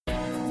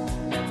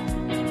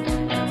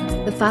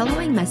The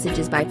following message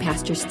is by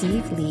Pastor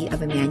Steve Lee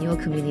of Emmanuel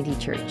Community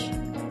Church.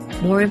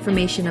 More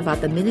information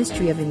about the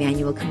ministry of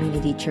Emmanuel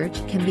Community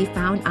Church can be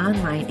found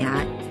online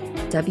at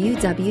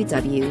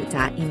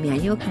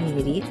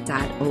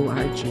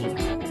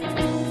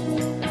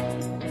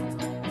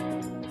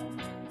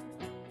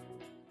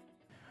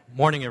www.emmanuelcommunity.org.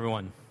 Morning,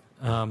 everyone.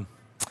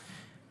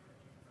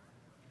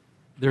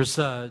 There's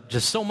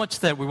just so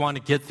much that we want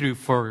to get through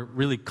for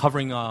really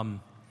covering a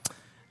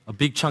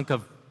big chunk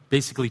of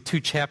basically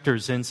 2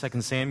 chapters in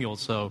 2 Samuel.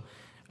 So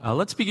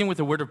let's begin with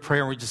a word of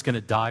prayer, and we're just going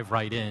to dive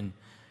right into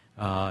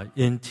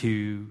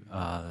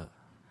the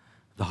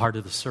heart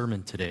of the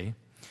sermon today.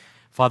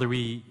 Father,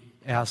 we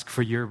ask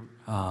for your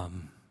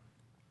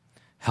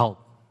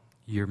help,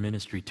 your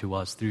ministry to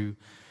us through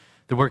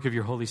the work of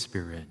your Holy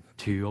Spirit,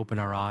 to open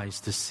our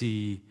eyes to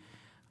see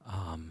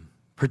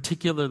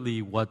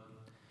particularly what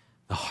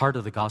the heart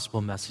of the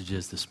gospel message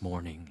is this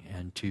morning,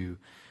 and to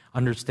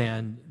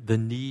understand the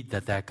need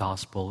that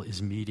gospel is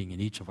meeting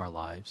in each of our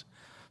lives,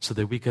 so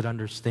that we could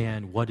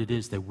understand what it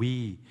is that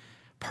we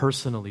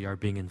personally are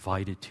being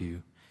invited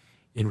to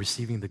in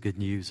receiving the good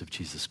news of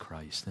Jesus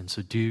Christ. And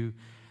so do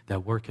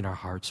that work in our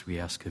hearts, we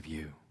ask of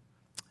you.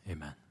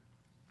 Amen.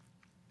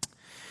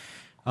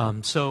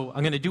 So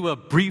I'm going to do a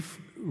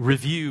brief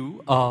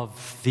review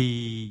of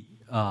the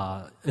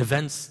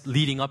events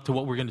leading up to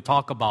what we're going to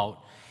talk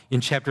about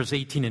in chapters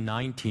 18 and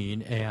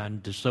 19.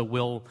 And so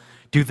we'll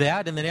do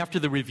that. And then after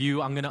the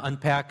review, I'm going to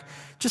unpack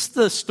just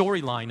the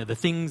storyline of the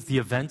things, the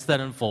events that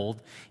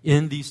unfold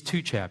in these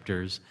 2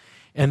 chapters.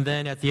 And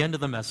then at the end of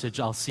the message,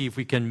 I'll see if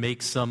we can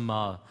make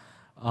some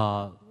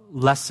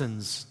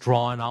lessons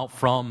drawn out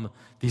from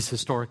these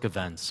historic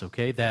events,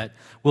 okay, that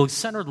will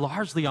center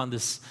largely on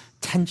this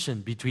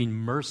tension between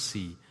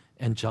mercy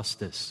and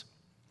justice.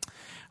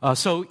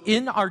 So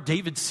in our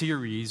David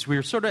series,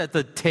 we're sort of at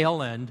the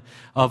tail end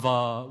of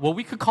what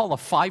we could call a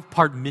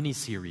 5-part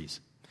mini-series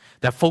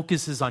that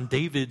focuses on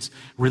David's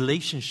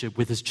relationship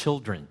with his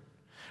children,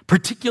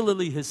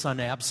 particularly his son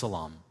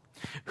Absalom,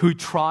 who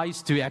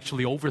tries to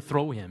actually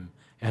overthrow him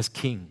as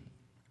king.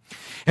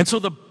 And so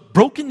the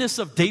brokenness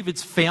of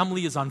David's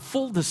family is on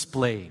full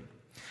display.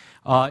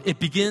 It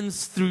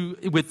begins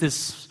with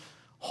this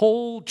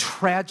whole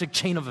tragic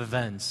chain of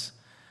events,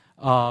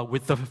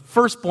 with the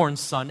firstborn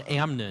son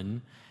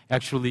Amnon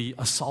actually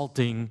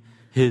assaulting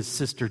his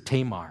sister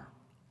Tamar.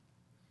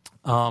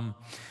 And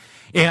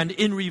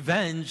in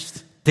revenge,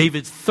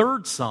 David's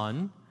third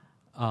son,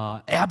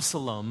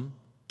 Absalom,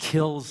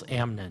 kills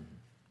Amnon.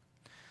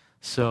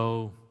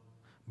 So,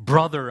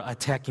 brother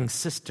attacking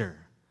sister,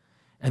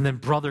 and then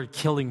brother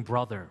killing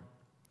brother.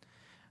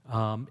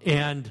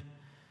 And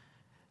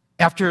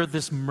after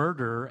this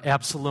murder,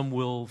 Absalom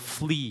will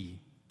flee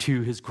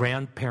to his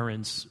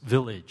grandparents'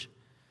 village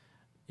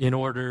in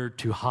order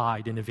to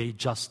hide and evade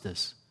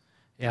justice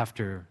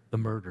after the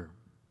murder.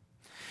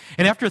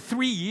 And after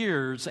 3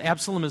 years,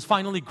 Absalom is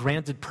finally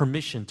granted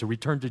permission to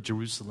return to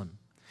Jerusalem.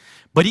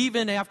 But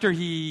even after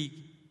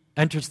he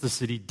enters the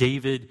city,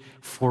 David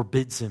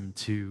forbids him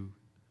to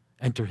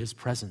enter his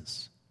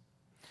presence.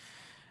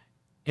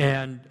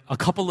 And a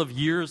couple of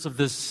years of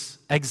this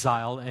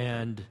exile,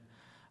 and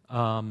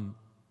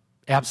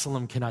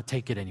Absalom cannot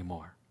take it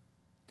anymore.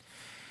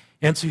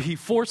 And so he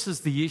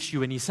forces the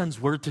issue, and he sends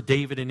word to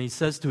David, and he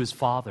says to his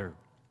father,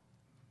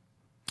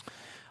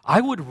 I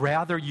would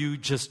rather you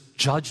just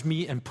judge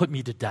me and put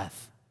me to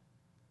death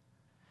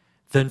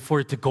than for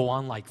it to go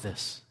on like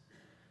this,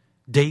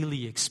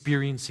 daily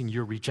experiencing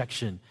your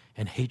rejection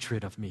and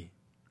hatred of me.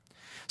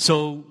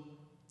 So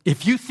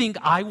if you think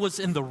I was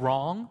in the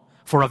wrong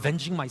for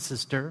avenging my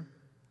sister,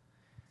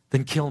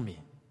 then kill me,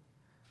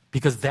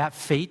 because that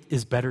fate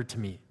is better to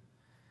me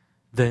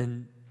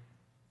than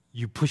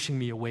you pushing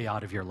me away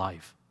out of your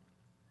life.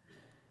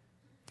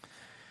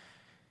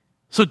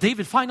 So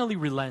David finally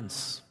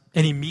relents,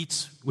 and he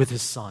meets with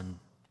his son,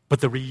 but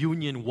the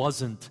reunion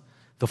wasn't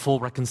the full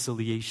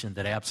reconciliation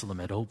that Absalom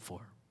had hoped for.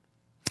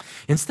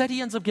 Instead,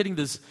 he ends up getting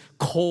this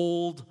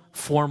cold,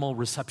 formal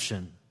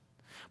reception,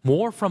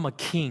 more from a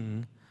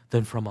king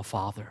than from a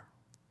father.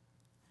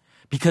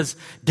 Because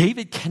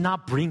David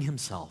cannot bring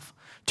himself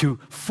to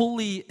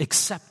fully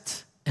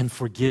accept and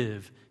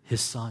forgive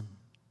his son.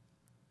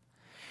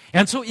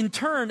 And so in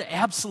turn,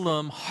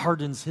 Absalom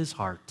hardens his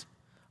heart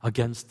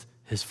against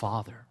his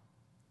father,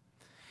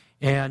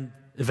 and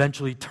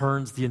eventually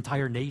turns the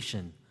entire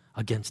nation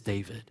against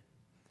David.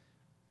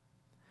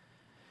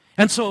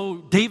 And so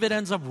David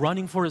ends up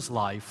running for his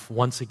life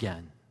once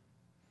again,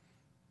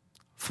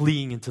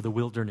 fleeing into the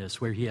wilderness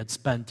where he had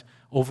spent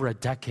over a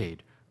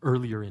decade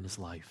earlier in his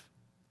life.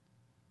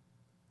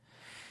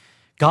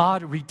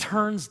 God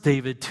returns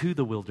David to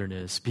the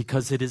wilderness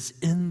because it is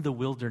in the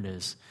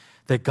wilderness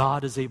that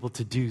God is able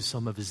to do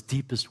some of his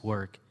deepest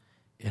work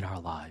in our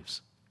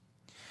lives.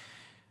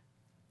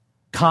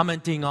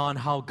 Commenting on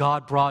how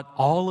God brought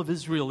all of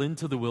Israel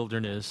into the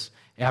wilderness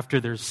after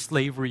their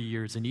slavery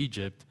years in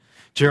Egypt,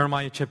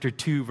 Jeremiah chapter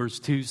 2, verse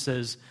 2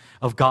 says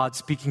of God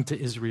speaking to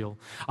Israel,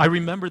 I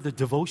remember the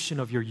devotion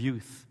of your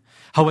youth,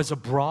 how as a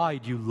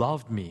bride you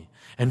loved me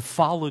and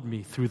followed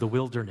me through the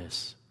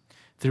wilderness.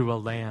 through a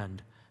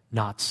land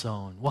not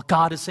sown. What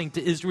God is saying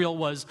to Israel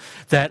was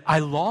that I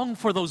long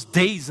for those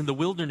days in the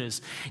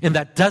wilderness, in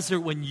that desert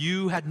when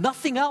you had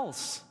nothing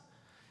else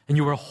and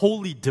you were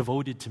wholly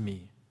devoted to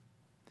me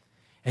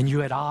and you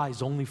had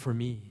eyes only for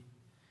me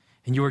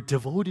and you were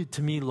devoted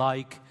to me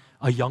like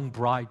a young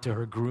bride to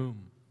her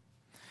groom.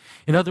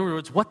 In other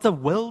words, what the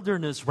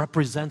wilderness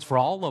represents for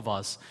all of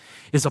us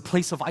is a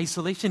place of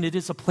isolation. It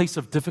is a place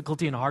of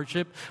difficulty and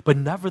hardship, but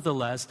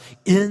nevertheless,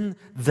 in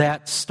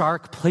that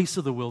stark place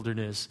of the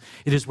wilderness,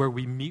 it is where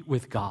we meet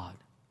with God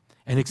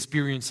and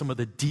experience some of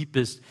the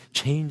deepest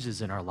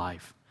changes in our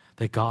life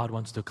that God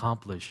wants to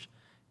accomplish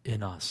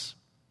in us.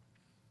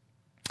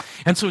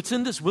 And so it's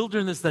in this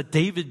wilderness that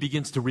David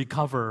begins to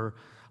recover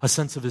a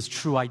sense of his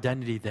true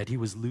identity that he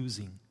was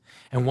losing,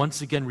 and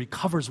once again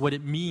recovers what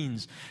it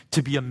means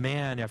to be a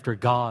man after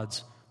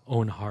God's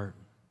own heart.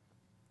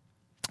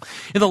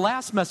 In the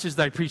last message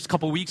that I preached a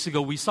couple weeks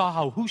ago, we saw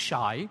how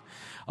Hushai,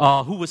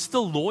 who was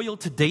still loyal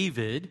to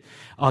David,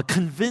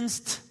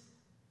 convinced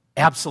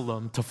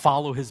Absalom to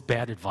follow his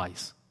bad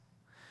advice.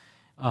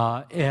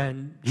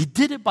 And he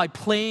did it by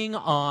playing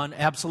on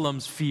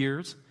Absalom's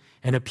fears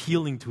and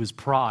appealing to his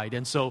pride.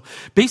 And so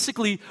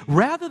basically,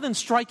 rather than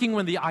striking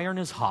when the iron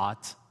is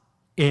hot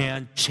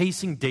and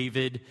chasing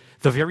David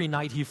the very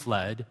night he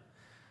fled,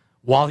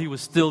 while he was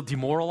still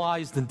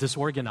demoralized and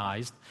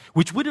disorganized,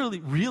 which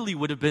really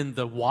would have been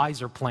the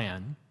wiser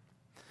plan,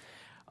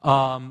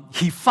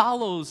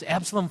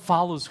 Absalom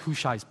follows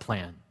Hushai's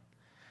plan.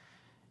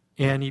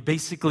 And he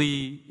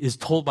basically is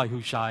told by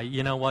Hushai,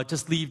 you know what,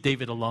 just leave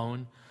David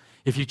alone.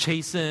 If you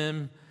chase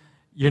him,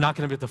 you're not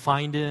going to be able to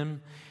find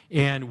him.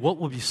 And what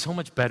will be so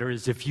much better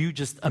is if you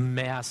just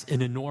amass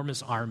an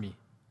enormous army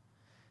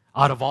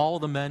out of all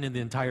the men in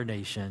the entire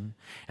nation,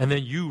 and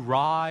then you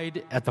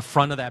ride at the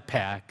front of that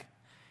pack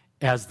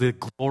as the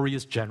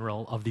glorious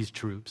general of these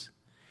troops,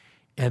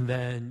 and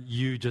then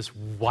you just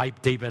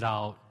wipe David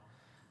out,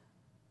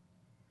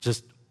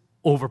 just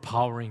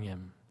overpowering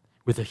him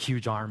with a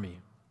huge army.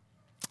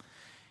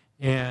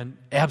 And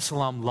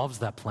Absalom loves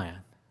that plan,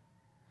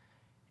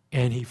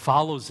 and he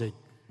follows it,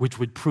 which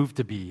would prove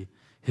to be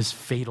his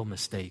fatal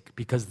mistake,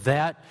 because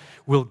that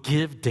will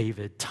give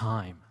David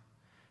time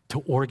to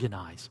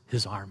organize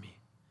his army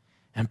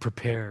and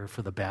prepare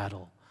for the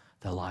battle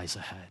that lies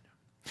ahead.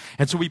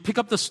 And so we pick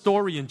up the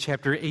story in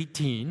chapter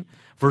 18,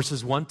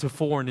 verses 1 to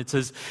 4, and it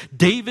says,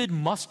 David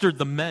mustered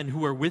the men who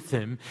were with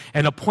him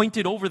and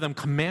appointed over them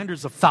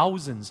commanders of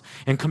thousands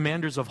and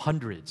commanders of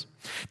hundreds.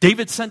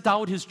 David sent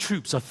out his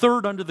troops, a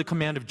third under the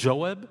command of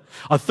Joab,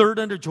 a third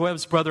under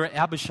Joab's brother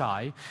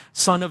Abishai,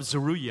 son of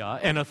Zeruiah,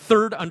 and a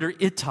third under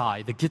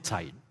Ittai the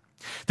Gittite.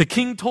 The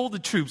king told the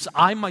troops,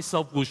 I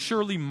myself will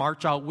surely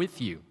march out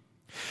with you.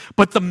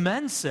 But the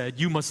men said,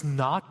 you must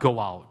not go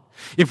out.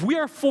 If we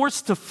are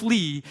forced to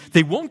flee,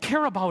 they won't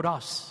care about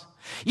us.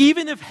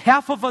 Even if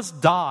half of us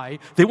die,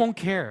 they won't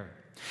care.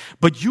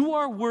 But you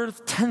are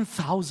worth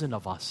 10,000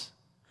 of us.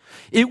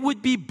 It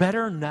would be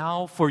better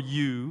now for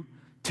you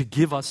to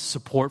give us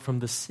support from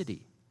the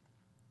city.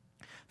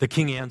 The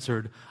king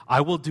answered,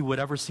 I will do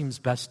whatever seems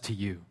best to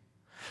you.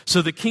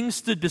 So the king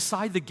stood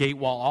beside the gate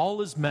while all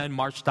his men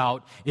marched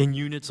out in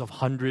units of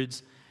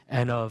hundreds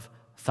and of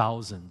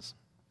thousands.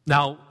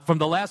 Now, from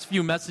the last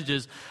few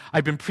messages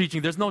I've been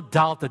preaching, there's no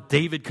doubt that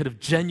David could have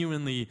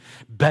genuinely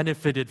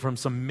benefited from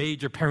some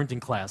major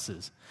parenting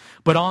classes.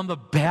 But on the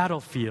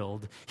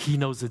battlefield, he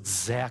knows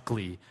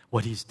exactly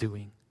what he's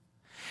doing.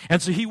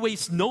 And so he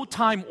wastes no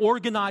time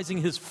organizing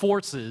his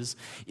forces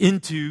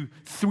into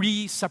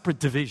 3 separate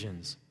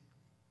divisions.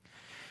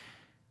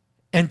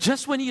 And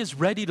just when he is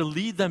ready to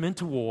lead them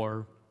into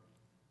war,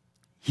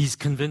 he's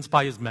convinced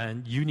by his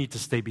men, you need to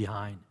stay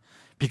behind.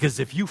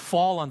 Because if you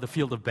fall on the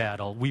field of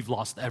battle, we've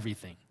lost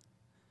everything.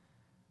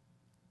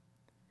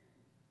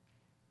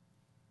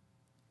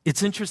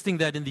 It's interesting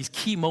that in these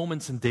key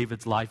moments in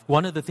David's life,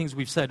 one of the things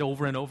we've said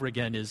over and over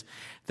again is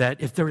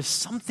that if there is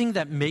something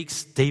that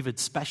makes David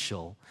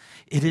special,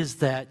 it is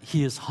that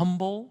he is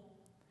humble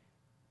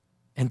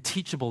and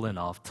teachable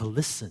enough to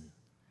listen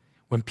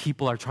when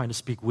people are trying to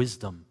speak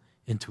wisdom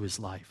into his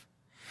life.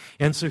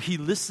 And so he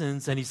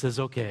listens and he says,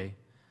 okay,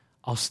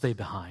 I'll stay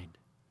behind,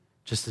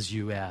 just as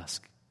you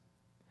ask.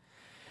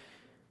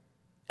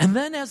 And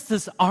then as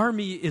this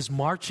army is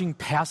marching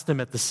past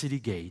them at the city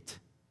gate,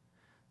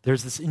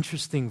 there's this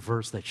interesting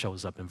verse that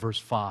shows up in verse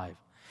 5.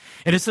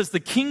 And it says, the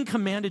king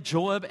commanded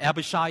Joab,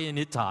 Abishai, and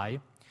Ittai,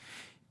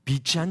 be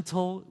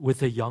gentle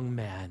with a young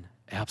man,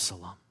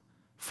 Absalom,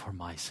 for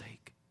my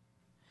sake.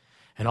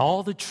 And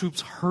all the troops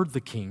heard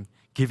the king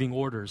giving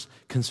orders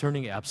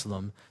concerning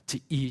Absalom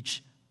to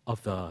each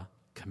of the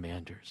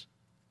commanders.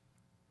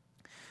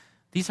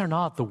 These are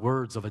not the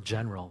words of a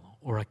general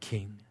or a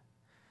king.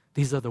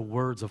 These are the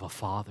words of a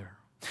father.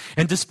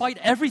 And despite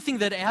everything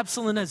that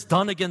Absalom has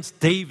done against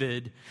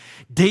David,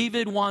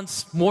 David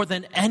wants more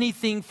than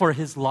anything for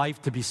his life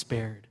to be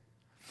spared.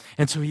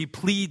 And so he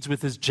pleads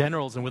with his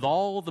generals and with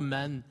all the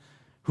men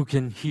who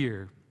can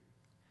hear,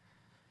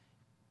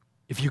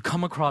 if you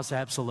come across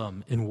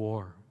Absalom in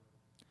war,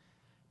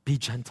 be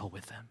gentle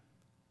with him.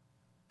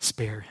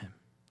 Spare him.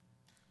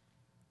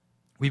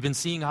 We've been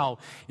seeing how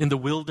in the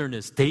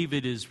wilderness,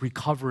 David is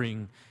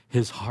recovering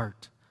his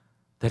heart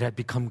that had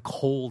become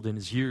cold in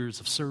his years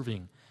of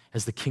serving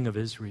as the king of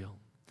Israel.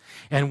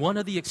 And one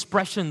of the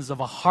expressions of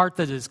a heart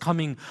that is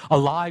coming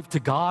alive to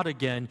God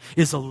again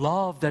is a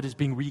love that is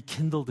being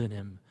rekindled in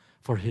him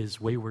for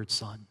his wayward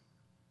son.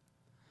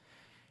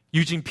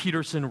 Eugene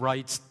Peterson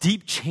writes,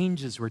 deep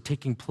changes were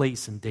taking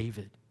place in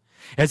David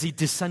as he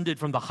descended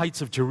from the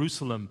heights of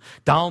Jerusalem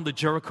down the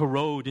Jericho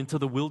road into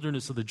the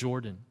wilderness of the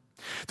Jordan.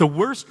 The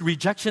worst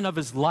rejection of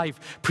his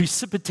life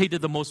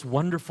precipitated the most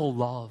wonderful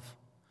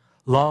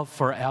love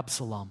for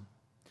Absalom.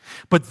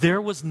 But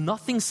there was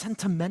nothing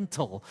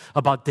sentimental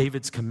about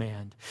David's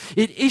command.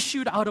 It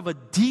issued out of a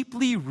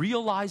deeply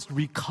realized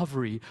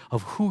recovery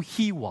of who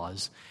he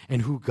was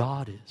and who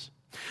God is.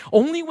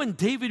 Only when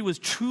David was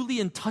truly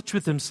in touch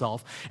with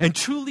himself and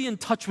truly in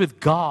touch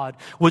with God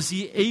was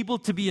he able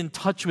to be in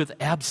touch with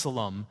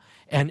Absalom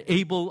and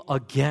able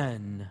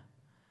again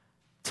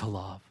to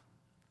love.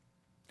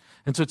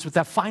 And so it's with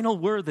that final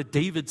word that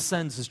David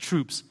sends his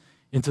troops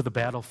into the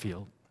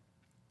battlefield.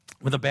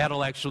 When the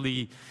battle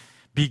actually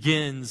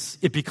begins,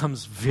 it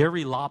becomes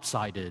very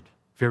lopsided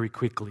very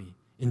quickly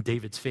in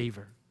David's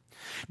favor.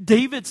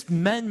 David's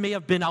men may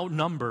have been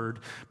outnumbered,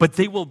 but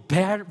they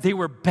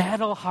were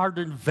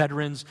battle-hardened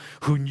veterans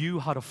who knew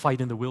how to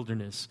fight in the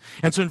wilderness.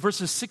 And so in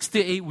verses 6 to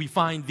 8, we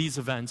find these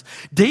events.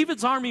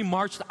 David's army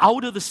marched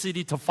out of the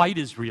city to fight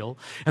Israel,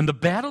 and the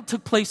battle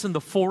took place in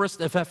the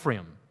forest of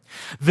Ephraim.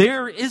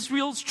 There,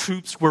 Israel's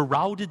troops were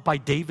routed by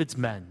David's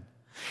men,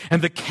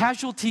 and the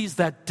casualties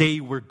that day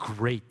were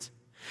great.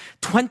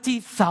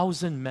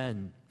 20,000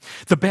 men.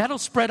 The battle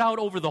spread out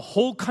over the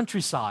whole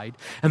countryside,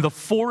 and the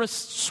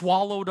forest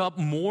swallowed up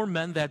more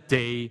men that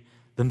day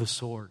than the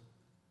sword.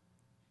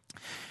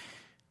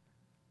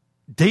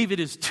 David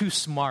is too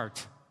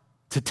smart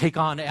to take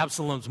on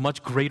Absalom's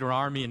much greater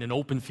army in an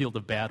open field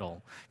of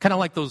battle. Kind of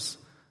like those,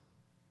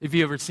 if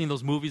you ever seen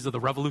those movies of the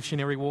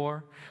Revolutionary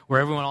War, where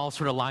everyone all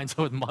sort of lines up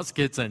with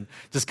muskets and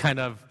just kind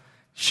of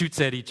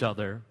shoots at each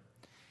other.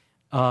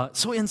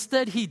 So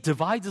instead, he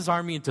divides his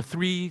army into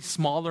 3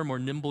 smaller, more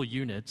nimble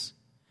units,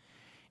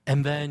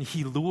 and then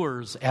he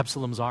lures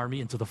Absalom's army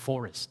into the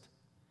forest,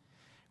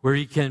 where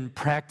he can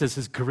practice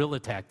his guerrilla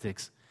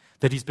tactics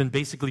that he's been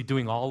basically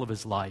doing all of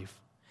his life.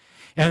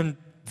 And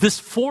this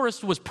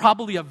forest was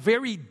probably a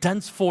very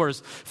dense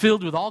forest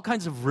filled with all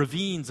kinds of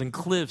ravines and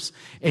cliffs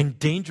and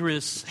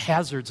dangerous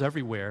hazards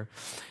everywhere.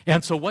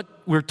 And so what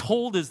we're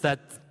told is that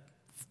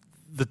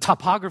the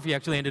topography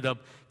actually ended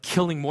up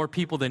killing more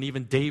people than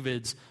even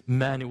David's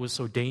men. It was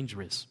so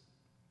dangerous.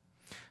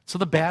 So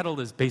the battle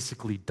is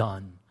basically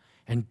done,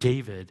 and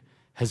David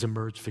has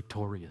emerged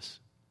victorious.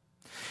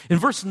 In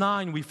verse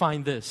 9, we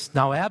find this.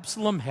 Now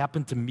Absalom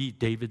happened to meet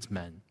David's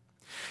men.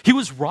 He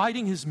was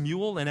riding his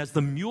mule, and as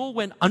the mule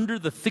went under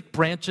the thick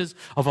branches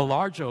of a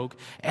large oak,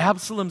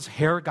 Absalom's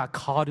hair got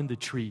caught in the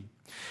tree.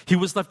 He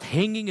was left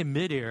hanging in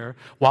midair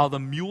while the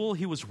mule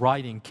he was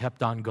riding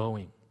kept on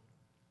going.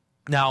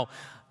 Now,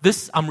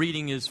 this I'm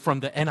reading is from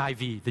the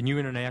NIV, the New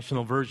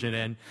International Version,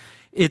 and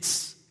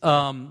it's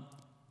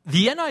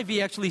the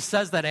NIV actually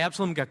says that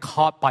Absalom got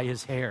caught by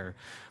his hair,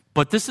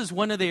 but this is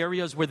one of the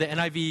areas where the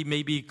NIV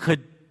maybe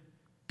could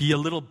be a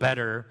little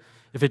better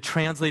if it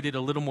translated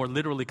a little more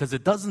literally, because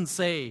it doesn't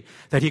say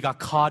that he got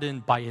caught in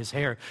by his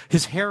hair.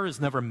 His hair is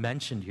never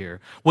mentioned here.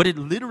 What it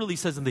literally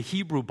says in the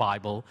Hebrew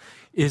Bible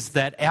is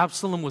that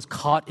Absalom was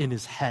caught in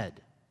his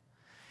head.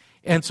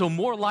 And so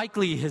more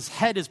likely his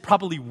head is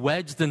probably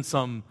wedged in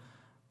some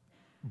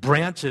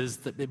branches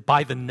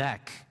by the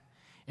neck,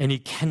 and he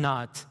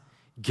cannot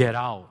get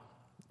out.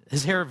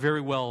 His hair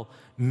very well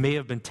may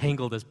have been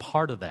tangled as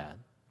part of that.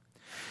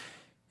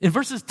 In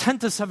verses 10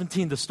 to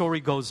 17, the story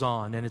goes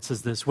on, and it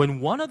says this. When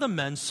one of the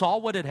men saw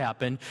what had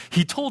happened,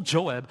 he told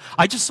Joab,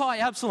 I just saw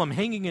Absalom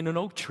hanging in an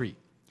oak tree.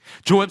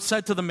 Joab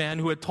said to the man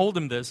who had told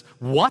him this,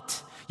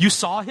 what? You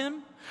saw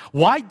him?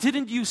 Why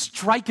didn't you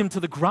strike him to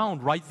the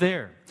ground right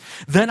there?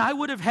 Then I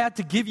would have had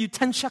to give you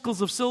 10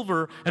 shekels of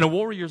silver and a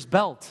warrior's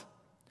belt.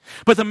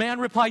 But the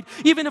man replied,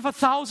 even if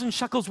 1,000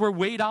 shekels were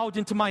weighed out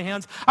into my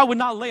hands, I would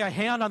not lay a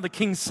hand on the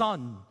king's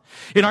son.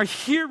 In our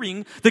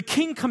hearing, the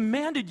king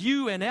commanded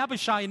you and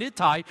Abishai and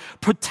Ittai,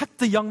 protect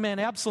the young man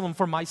Absalom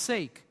for my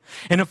sake.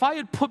 And if I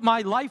had put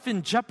my life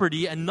in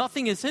jeopardy and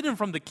nothing is hidden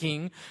from the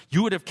king,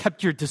 you would have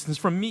kept your distance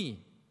from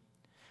me.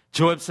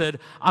 Joab said,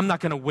 I'm not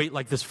going to wait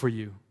like this for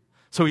you.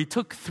 So he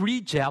took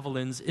 3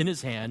 javelins in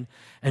his hand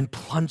and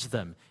plunged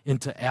them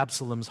into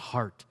Absalom's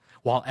heart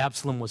while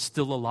Absalom was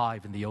still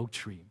alive in the oak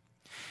tree.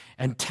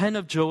 And 10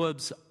 of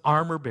Joab's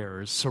armor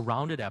bearers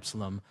surrounded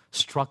Absalom,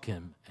 struck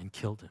him, and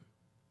killed him.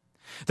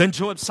 Then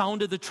Joab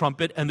sounded the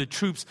trumpet, and the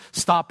troops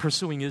stopped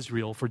pursuing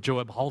Israel, for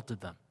Joab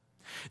halted them.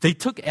 They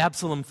took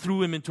Absalom,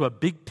 threw him into a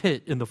big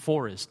pit in the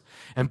forest,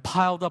 and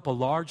piled up a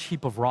large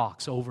heap of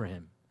rocks over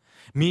him.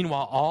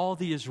 Meanwhile, all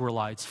the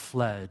Israelites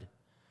fled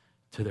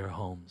to their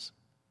homes.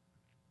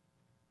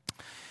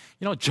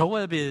 You know,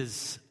 Joab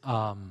is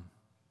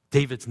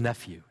David's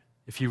nephew,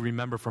 if you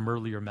remember from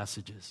earlier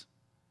messages.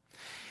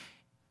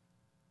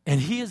 And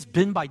he has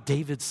been by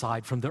David's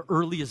side from the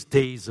earliest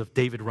days of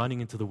David running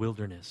into the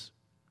wilderness.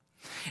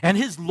 And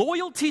his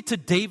loyalty to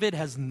David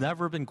has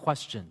never been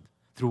questioned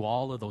through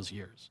all of those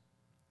years.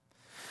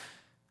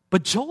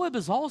 But Joab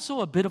is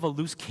also a bit of a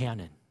loose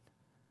cannon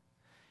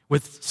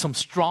with some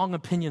strong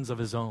opinions of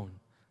his own,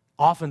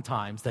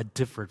 oftentimes that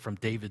differed from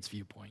David's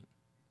viewpoint.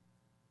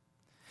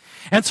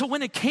 And so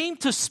when it came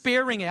to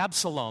sparing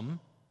Absalom,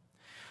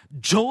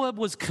 Joab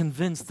was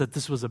convinced that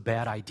this was a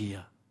bad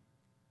idea.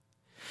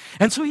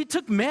 And so he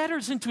took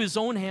matters into his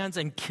own hands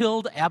and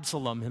killed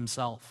Absalom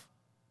himself.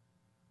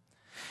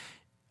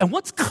 And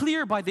what's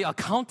clear by the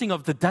accounting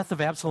of the death of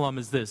Absalom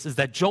is this, is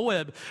that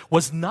Joab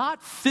was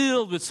not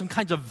filled with some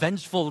kind of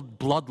vengeful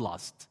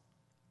bloodlust.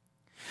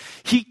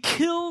 He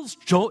kills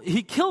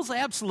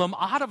Absalom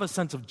out of a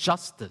sense of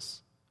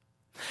justice.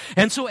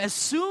 And so as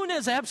soon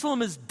as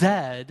Absalom is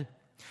dead,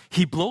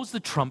 he blows the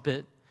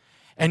trumpet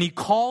and he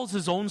calls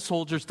his own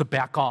soldiers to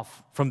back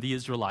off from the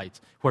Israelites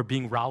who are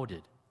being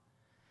routed.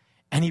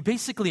 And he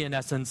basically, in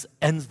essence,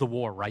 ends the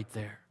war right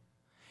there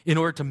in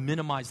order to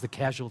minimize the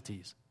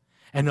casualties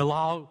and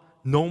allow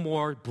no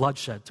more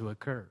bloodshed to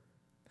occur.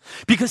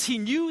 Because he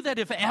knew that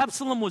if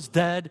Absalom was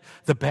dead,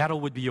 the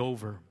battle would be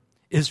over.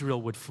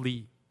 Israel would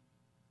flee.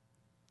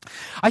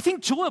 I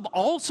think Joab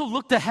also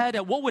looked ahead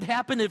at what would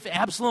happen if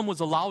Absalom was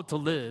allowed to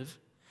live.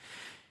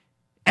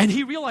 And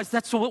he realized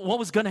that's what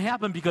was going to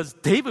happen because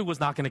David was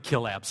not going to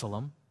kill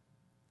Absalom.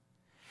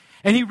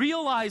 And he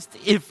realized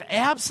if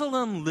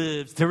Absalom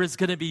lives, there is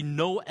going to be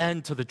no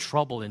end to the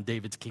trouble in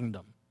David's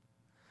kingdom.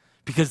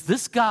 Because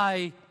this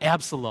guy,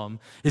 Absalom,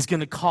 is going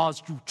to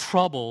cause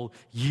trouble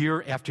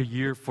year after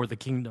year for the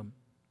kingdom.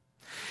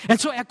 And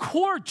so at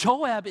core,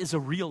 Joab is a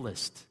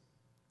realist.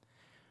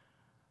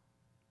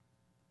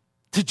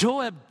 To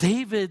Joab,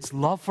 David's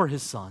love for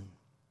his son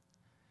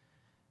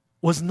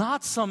was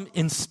not some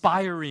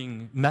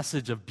inspiring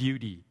message of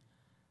beauty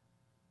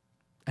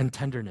and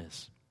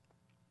tenderness.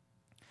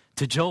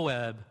 To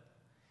Joab,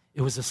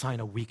 it was a sign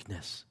of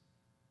weakness.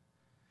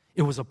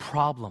 It was a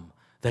problem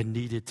that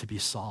needed to be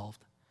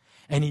solved.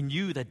 And he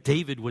knew that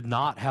David would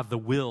not have the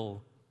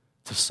will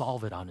to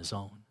solve it on his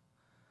own.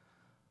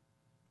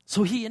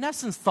 So he, in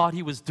essence, thought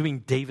he was doing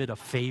David a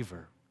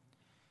favor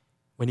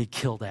when he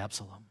killed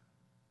Absalom.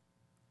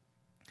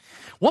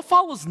 What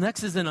follows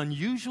next is an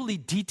unusually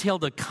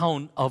detailed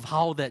account of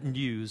how that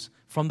news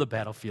from the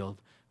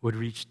battlefield would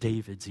reach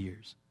David's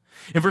ears.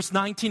 In verse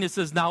 19, it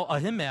says, "Now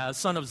Ahimaaz,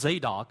 son of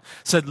Zadok,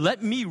 said,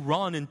 'Let me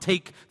run and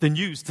take the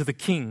news to the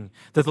king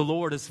that the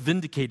Lord has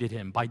vindicated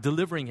him by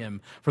delivering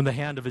him from the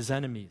hand of his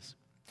enemies.'"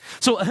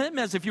 So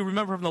Ahimaaz, if you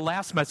remember from the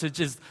last message,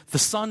 is the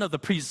son of the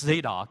priest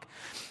Zadok.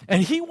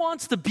 And he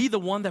wants to be the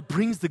one that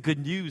brings the good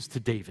news to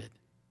David.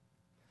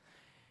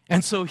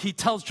 And so he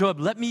tells Joab,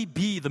 "Let me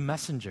be the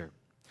messenger."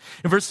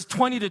 In verses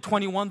 20 to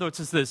 21, though, it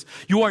says this,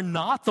 "You are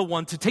not the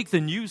one to take the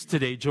news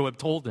today," Joab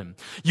told him.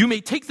 "You may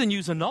take the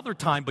news another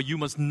time, but you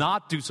must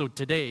not do so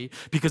today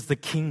because the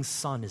king's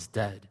son is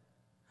dead."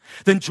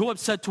 Then Joab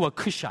said to a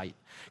Cushite,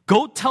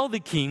 "Go tell the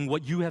king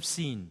what you have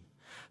seen."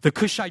 The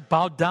Cushite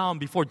bowed down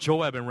before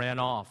Joab and ran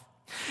off.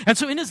 And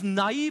so in his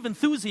naive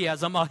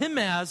enthusiasm,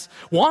 Ahimaaz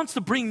wants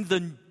to bring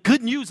the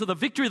good news of the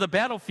victory of the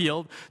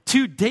battlefield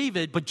to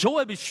David, but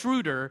Joab is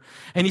shrewder,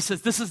 and he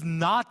says, this is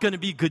not going to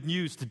be good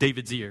news to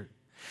David's ear.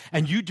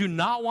 And you do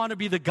not want to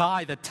be the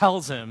guy that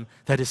tells him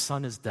that his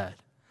son is dead.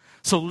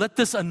 So let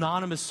this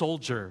anonymous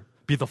soldier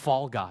be the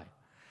fall guy,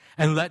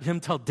 and let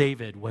him tell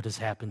David what has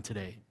happened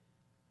today.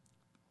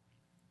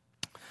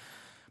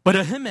 But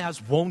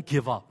Ahimaaz won't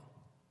give up.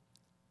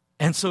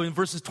 And so in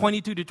verses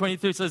 22 to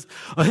 23, it says,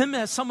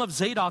 "Ahimaaz, son of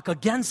Zadok,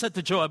 again said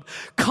to Joab,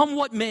 'Come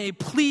what may,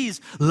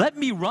 please let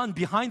me run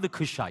behind the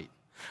Cushite.'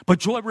 But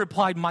Joab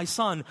replied, 'My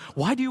son,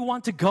 why do you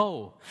want to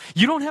go?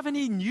 You don't have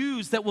any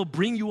news that will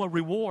bring you a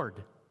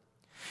reward.'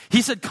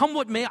 He said, 'Come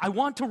what may, I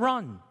want to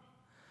run.'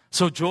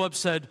 So Joab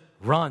said,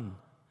 'Run.'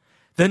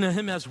 Then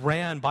Ahimaaz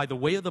ran by the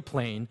way of the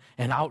plain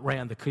and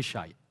outran the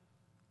Cushite."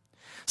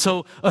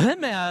 So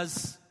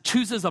Ahimaaz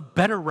chooses a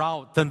better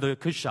route than the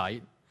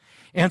Cushite.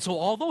 And so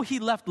although he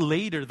left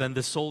later than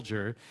the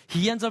soldier,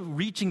 he ends up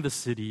reaching the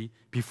city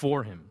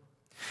before him.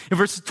 In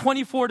verses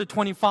 24 to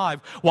 25,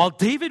 while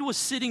David was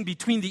sitting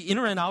between the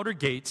inner and outer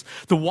gates,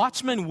 the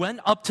watchman went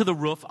up to the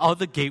roof of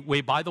the gateway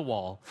by the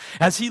wall.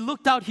 As he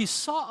looked out, he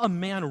saw a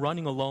man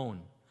running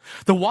alone.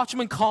 The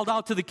watchman called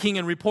out to the king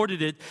and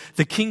reported it.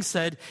 The king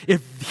said,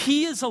 "If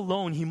he is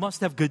alone, he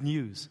must have good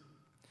news."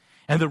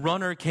 And the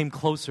runner came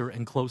closer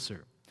and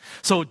closer.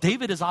 So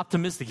David is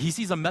optimistic. He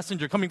sees a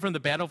messenger coming from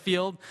the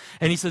battlefield,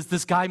 and he says,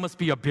 this guy must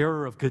be a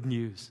bearer of good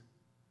news.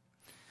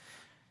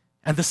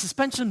 And the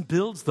suspension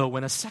builds, though,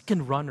 when a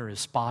second runner is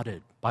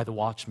spotted by the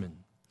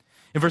watchman.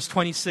 In verse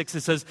 26,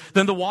 it says,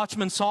 "Then the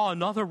watchman saw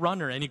another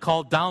runner, and he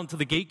called down to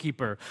the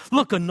gatekeeper,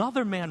 'Look,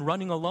 another man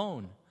running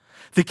alone.'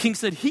 The king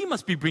said, 'He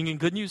must be bringing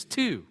good news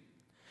too.'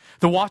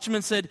 The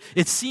watchman said,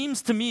 'It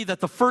seems to me that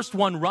the first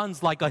one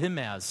runs like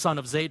Ahimaaz, son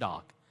of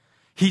Zadok.'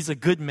 'He's a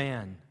good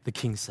man,' the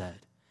king said.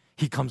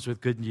 'He comes with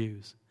good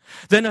news.'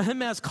 Then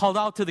Ahimaaz called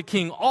out to the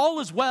king, "All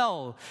is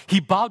well." He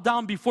bowed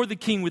down before the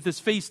king with his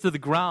face to the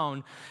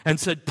ground and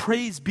said,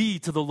 "Praise be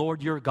to the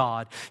Lord your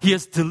God. He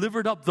has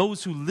delivered up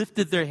those who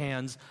lifted their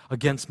hands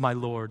against my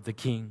lord, the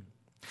king."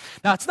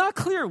 Now, it's not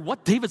clear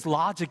what David's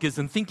logic is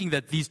in thinking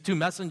that these two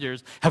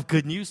messengers have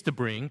good news to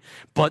bring,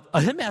 but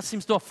Ahimaaz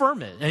seems to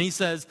affirm it. And he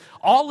says,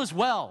 "All is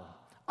well.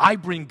 I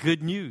bring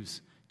good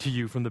news to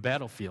you from the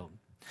battlefield."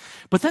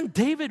 But then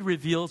David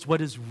reveals what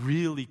is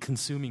really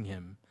consuming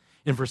him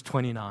in verse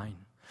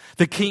 29.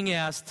 The king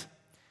asked,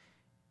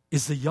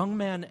 "Is the young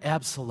man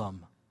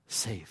Absalom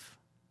safe?"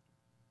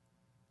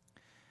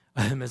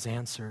 Ahimaaz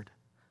answered,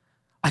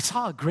 "I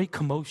saw a great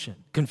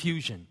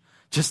confusion,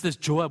 just as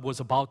Joab was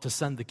about to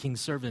send the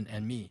king's servant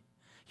and me,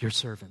 your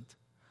servant.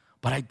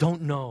 But I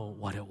don't know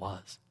what it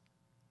was."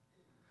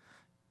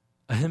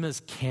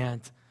 Ahimaaz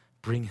can't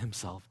bring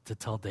himself to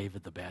tell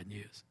David the bad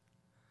news.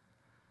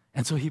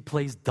 And so he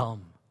plays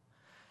dumb.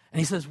 And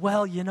he says,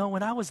 "Well,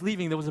 when I was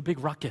leaving, there was a big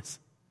ruckus.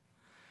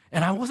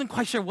 And I wasn't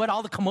quite sure what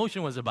all the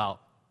commotion was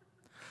about.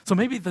 So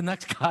maybe the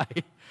next guy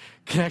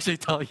can actually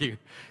tell you,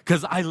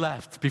 because I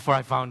left before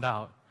I found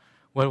out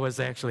what was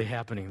actually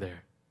happening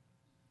there."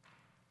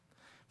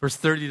 Verse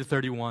 30 to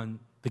 31,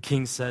 the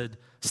king said,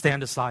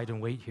 "Stand aside and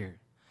wait here."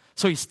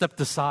 So he stepped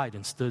aside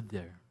and stood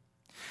there.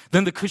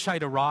 Then the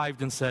Cushite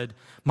arrived and said,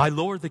 "My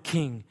lord the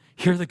king,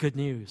 hear the good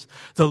news.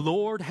 The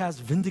Lord has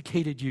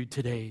vindicated you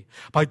today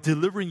by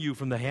delivering you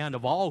from the hand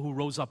of all who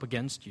rose up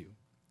against you."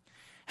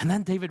 And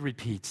then David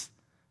repeats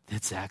the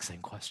exact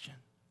same question.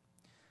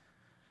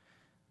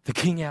 The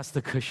king asked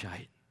the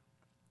Cushite,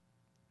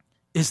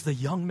 "Is the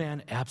young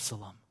man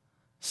Absalom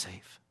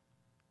safe?"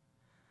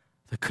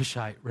 The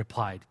Cushite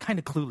replied, kind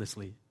of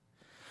cluelessly,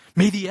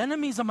 "May the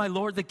enemies of my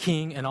lord the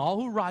king and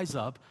all who rise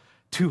up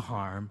to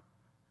harm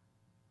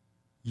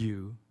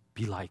you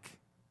be like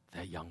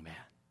that young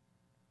man."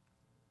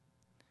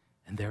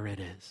 And there it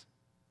is.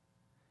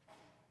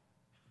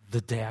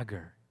 The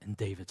dagger in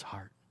David's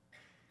heart.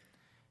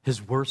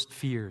 His worst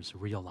fears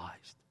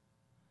realized.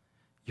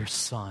 Your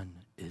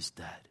son is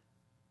dead.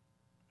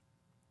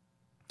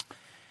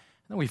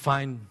 Then we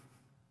find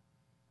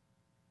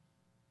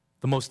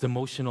the most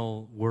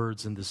emotional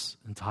words in this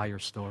entire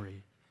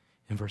story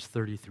in verse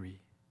 33.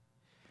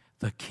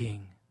 The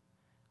king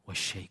was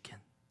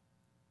shaken.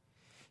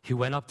 He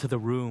went up to the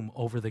room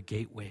over the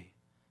gateway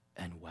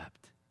and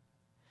wept.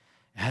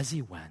 As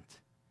he went,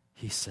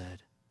 he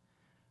said,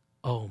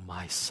 "Oh,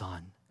 my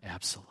son,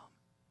 Absalom,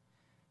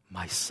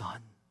 my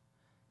son,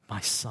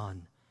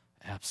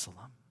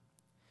 Absalom.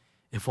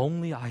 If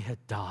only I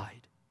had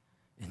died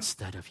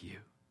instead of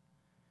you.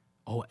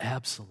 Oh,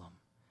 Absalom,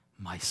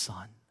 my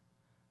son,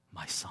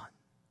 my son."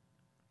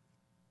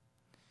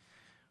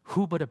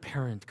 Who but a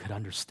parent could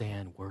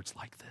understand words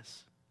like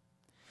this?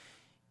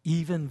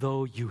 Even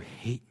though you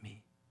hate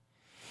me,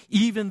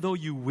 even though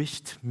you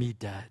wished me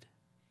dead,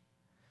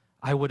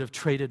 I would have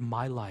traded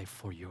my life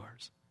for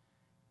yours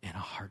in a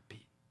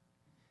heartbeat,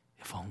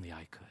 if only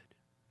I could.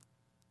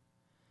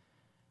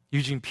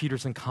 Eugene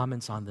Peterson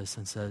comments on this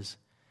and says,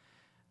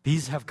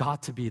 "These have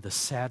got to be the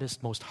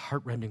saddest, most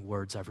heartrending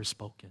words ever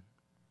spoken.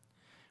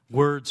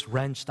 Words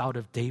wrenched out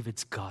of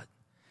David's gut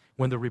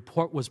when the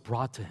report was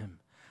brought to him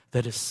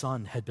that his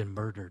son had been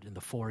murdered in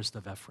the forest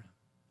of Ephraim.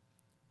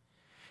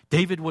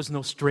 David was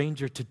no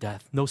stranger to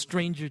death, no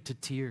stranger to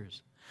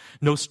tears,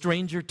 no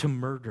stranger to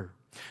murder,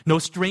 no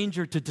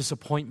stranger to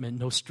disappointment,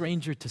 no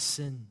stranger to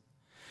sin.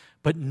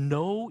 But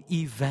no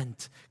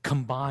event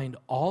combined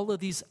all of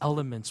these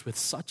elements with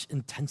such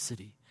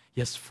intensity,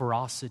 yes,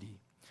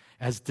 ferocity,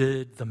 as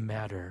did the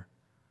matter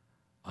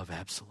of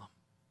Absalom.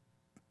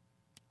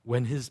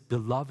 When his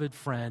beloved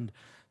friend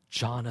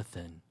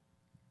Jonathan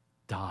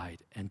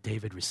died and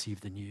David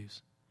received the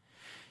news,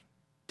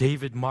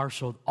 David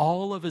marshaled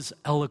all of his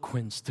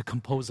eloquence to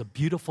compose a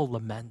beautiful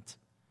lament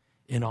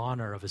in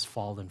honor of his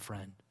fallen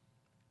friend.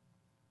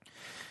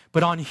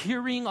 But on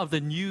hearing of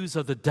the news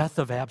of the death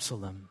of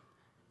Absalom,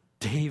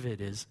 David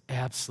is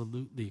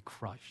absolutely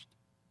crushed.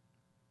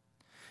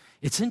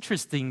 It's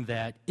interesting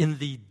that in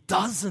the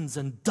dozens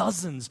and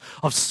dozens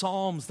of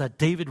Psalms that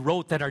David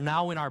wrote that are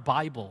now in our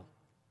Bible,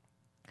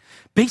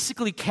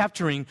 basically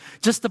capturing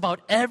just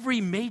about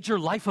every major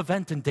life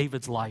event in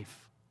David's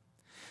life,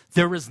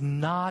 there is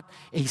not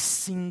a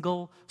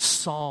single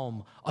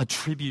psalm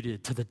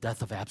attributed to the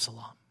death of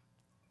Absalom.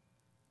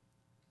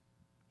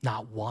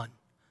 Not one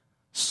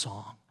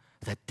song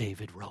that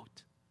David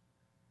wrote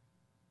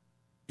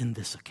in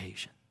this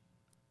occasion.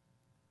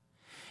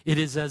 It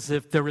is as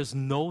if there is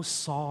no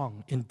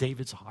song in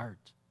David's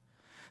heart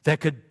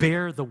that could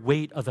bear the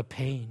weight of the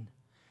pain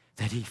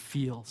that he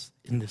feels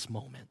in this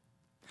moment.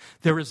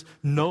 There is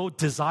no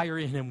desire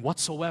in him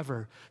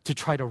whatsoever to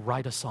try to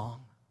write a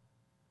song.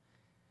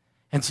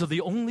 And so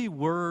the only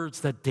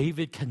words that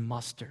David can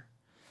muster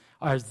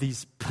are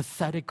these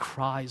pathetic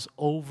cries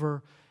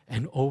over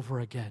and over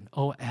again.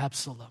 "Oh,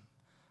 Absalom,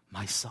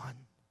 my son,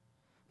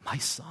 my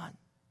son,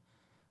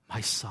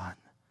 my son,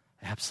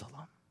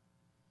 Absalom."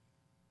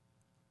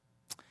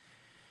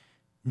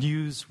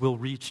 News will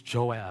reach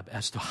Joab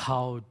as to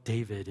how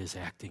David is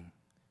acting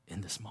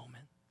in this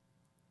moment.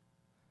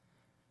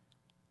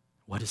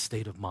 What his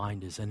state of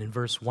mind is. And in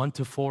verse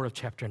 1-4 of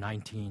chapter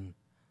 19,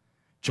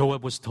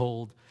 Joab was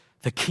told,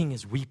 the king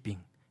is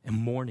weeping and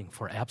mourning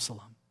for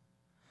Absalom.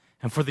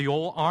 And for the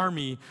whole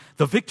army,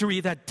 the victory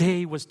that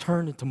day was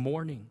turned into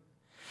mourning.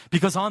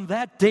 Because on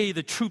that day,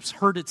 the troops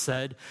heard it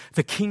said,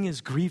 the king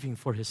is grieving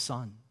for his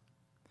son.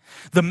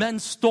 The men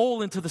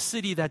stole into the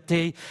city that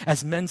day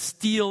as men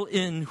steal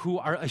in who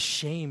are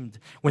ashamed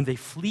when they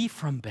flee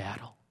from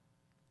battle.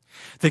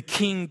 The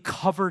king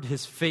covered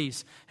his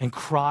face and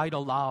cried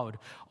aloud,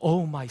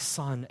 "Oh, my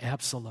son,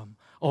 Absalom!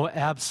 Oh,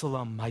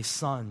 Absalom, my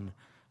son,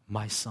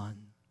 my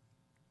son."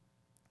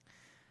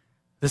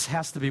 This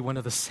has to be one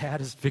of the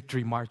saddest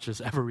victory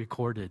marches ever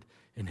recorded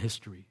in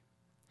history.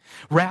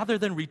 Rather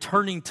than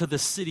returning to the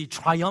city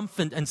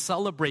triumphant and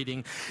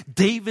celebrating,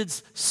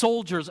 David's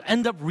soldiers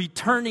end up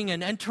returning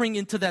and entering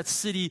into that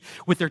city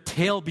with their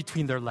tail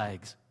between their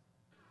legs,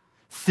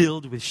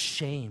 filled with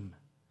shame,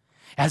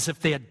 as if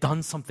they had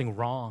done something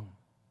wrong.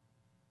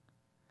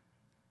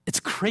 It's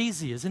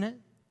crazy, isn't it?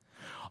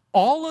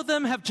 All of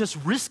them have just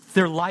risked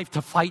their life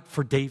to fight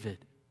for David.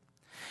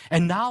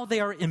 And now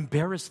they are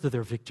embarrassed of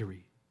their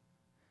victory,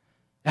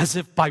 as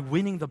if by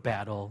winning the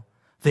battle,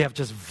 they have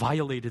just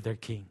violated their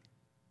king.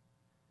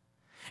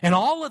 And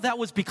all of that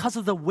was because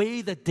of the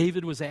way that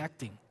David was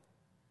acting.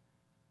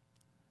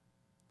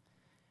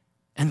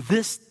 And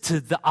this,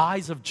 to the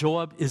eyes of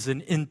Joab, is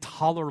an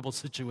intolerable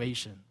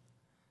situation.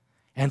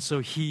 And so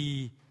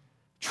he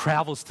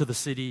travels to the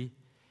city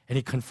and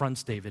he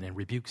confronts David and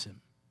rebukes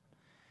him.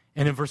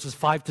 And in verses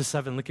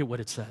 5-7, look at what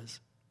it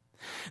says.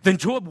 Then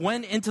Joab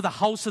went into the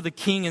house of the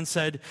king and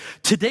said,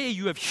 "Today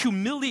you have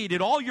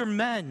humiliated all your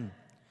men.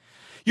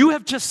 You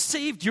have just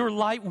saved your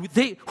life,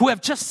 who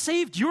have just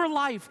saved your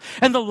life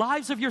and the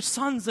lives of your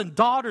sons and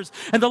daughters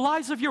and the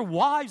lives of your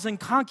wives and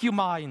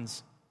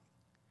concubines."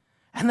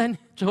 And then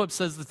Joab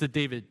says this to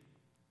David,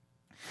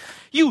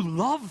 "You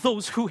love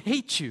those who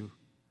hate you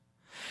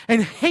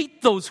and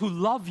hate those who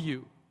love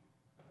you.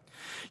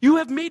 You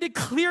have made it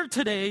clear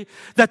today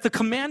that the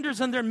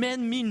commanders and their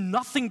men mean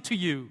nothing to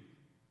you.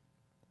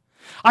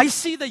 I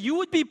see that you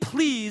would be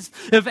pleased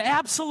if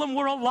Absalom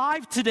were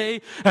alive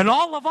today and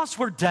all of us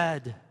were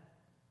dead.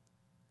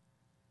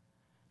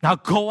 Now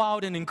go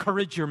out and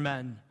encourage your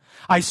men.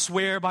 I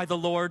swear by the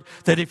Lord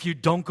that if you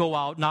don't go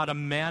out, not a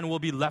man will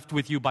be left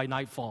with you by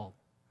nightfall.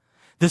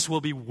 This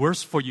will be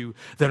worse for you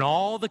than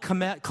all the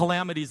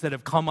calamities that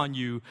have come on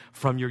you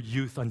from your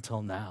youth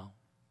until now."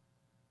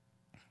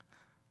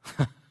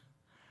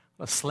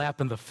 A slap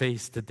in the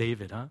face to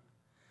David, huh?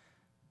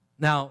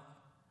 Now,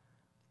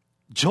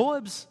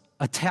 Joab's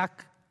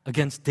attack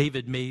against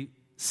David may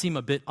seem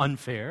a bit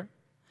unfair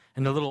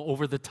and a little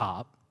over the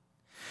top,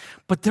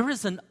 but there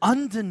is an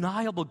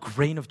undeniable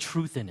grain of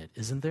truth in it,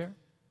 isn't there?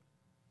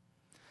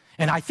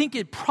 And I think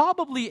it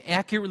probably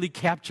accurately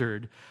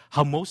captured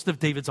how most of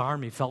David's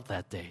army felt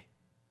that day,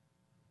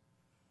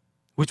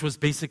 which was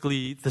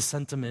basically the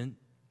sentiment,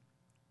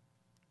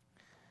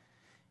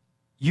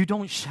 you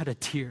don't shed a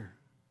tear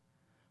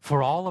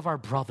for all of our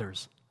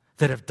brothers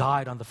that have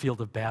died on the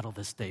field of battle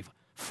this day,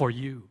 for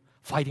you,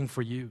 fighting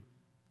for you.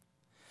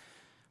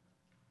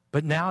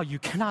 But now you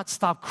cannot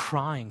stop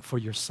crying for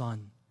your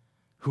son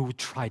who would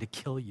try to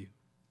kill you.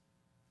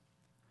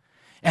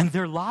 And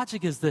their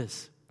logic is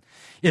this: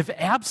 if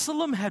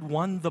Absalom had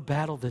won the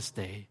battle this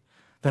day,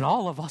 then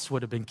all of us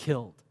would have been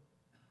killed.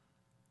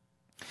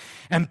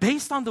 And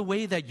based on the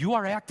way that you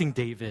are acting,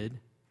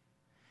 David,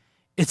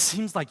 it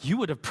seems like you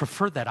would have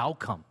preferred that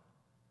outcome.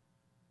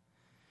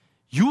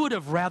 You would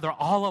have rather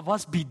all of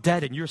us be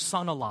dead and your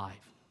son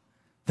alive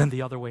than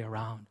the other way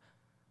around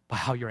by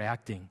how you're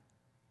acting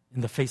in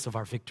the face of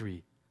our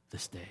victory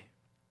this day.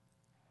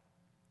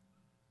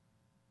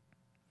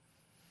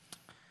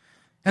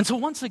 And so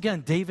once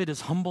again, David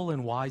is humble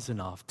and wise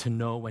enough to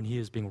know when he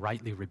is being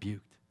rightly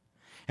rebuked.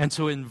 And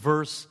so in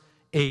verse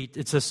 8,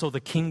 it says, "So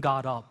the king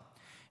got up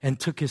and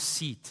took his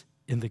seat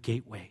in the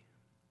gateway.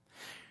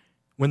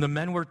 When the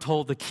men were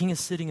told the king is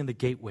sitting in the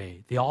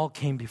gateway, they all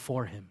came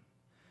before him.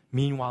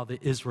 Meanwhile,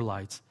 the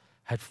Israelites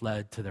had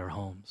fled to their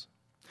homes."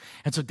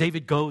 And so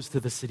David goes to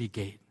the city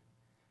gate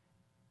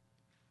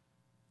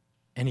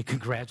and he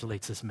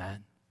congratulates this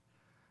man.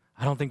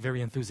 I don't think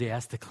very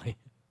enthusiastically,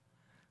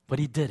 but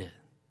he did it.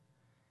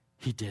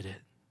 He did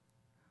it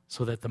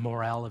so that the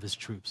morale of his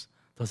troops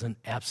doesn't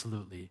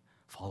absolutely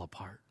fall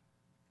apart.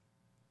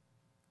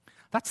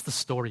 That's the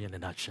story in a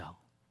nutshell.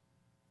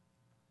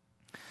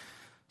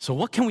 So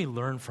what can we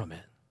learn from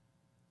it?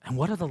 And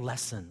what are the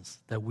lessons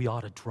that we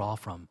ought to draw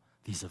from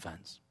these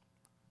events?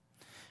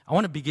 I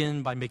want to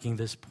begin by making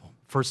this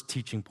first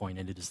teaching point,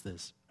 and it is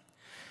this: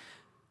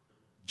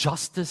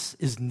 justice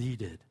is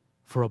needed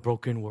for a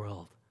broken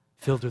world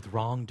filled with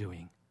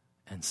wrongdoing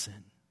and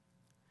sin.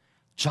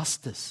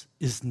 Justice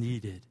is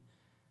needed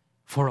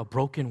for a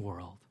broken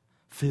world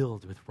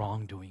filled with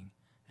wrongdoing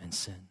and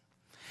sin.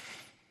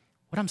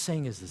 What I'm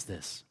saying is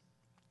this: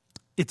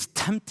 it's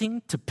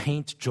tempting to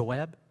paint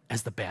Joab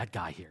as the bad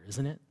guy here,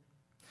 isn't it?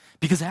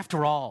 Because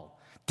after all,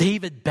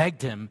 David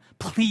begged him,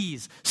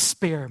 "Please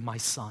spare my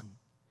son."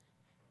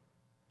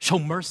 show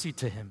mercy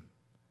to him.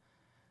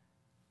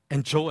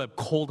 And Joab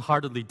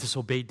cold-heartedly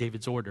disobeyed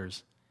David's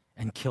orders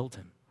and killed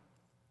him.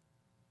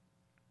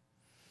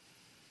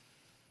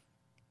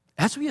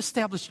 As we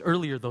established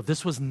earlier, though,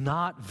 this was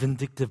not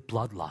vindictive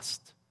bloodlust.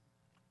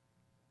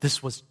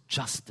 This was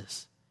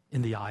justice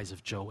in the eyes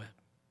of Joab.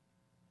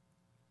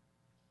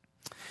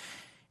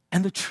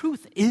 And the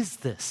truth is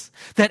this,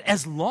 that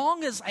as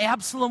long as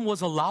Absalom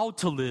was allowed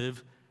to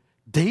live,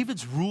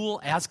 David's rule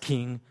as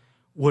king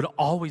would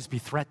always be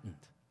threatened.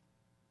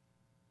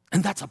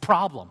 And that's a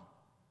problem.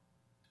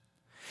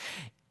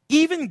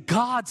 Even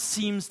God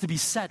seems to be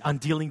set on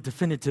dealing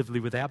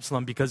definitively with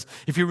Absalom, because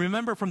if you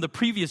remember from the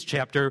previous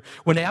chapter,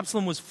 when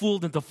Absalom was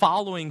fooled into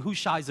following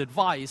Hushai's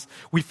advice,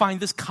 we find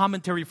this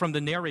commentary from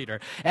the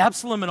narrator.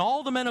 Absalom and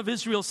all the men of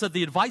Israel said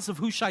the advice of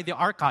Hushai the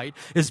Archite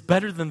is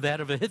better than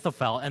that of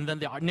Ahithophel. And then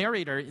the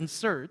narrator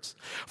inserts,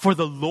 for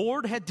the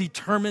Lord had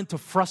determined to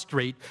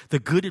frustrate the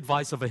good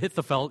advice of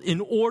Ahithophel in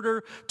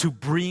order to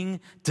bring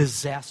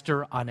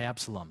disaster on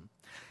Absalom.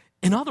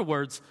 In other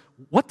words,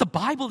 what the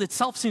Bible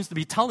itself seems to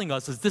be telling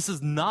us is this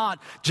is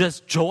not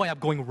just Joab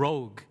going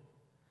rogue.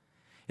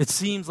 It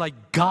seems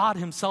like God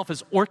himself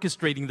is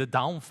orchestrating the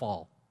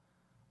downfall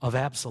of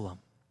Absalom.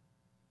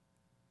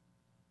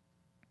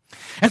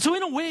 And so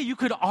in a way, you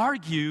could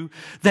argue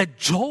that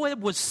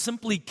Joab was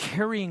simply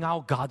carrying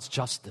out God's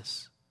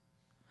justice.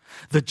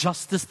 The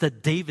justice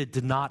that David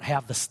did not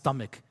have the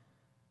stomach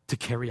to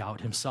carry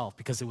out himself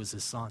because it was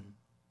his son.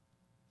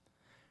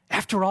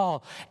 After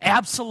all,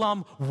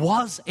 Absalom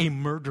was a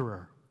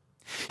murderer.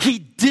 He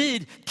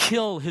did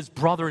kill his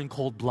brother in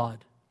cold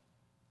blood.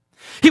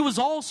 He was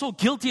also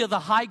guilty of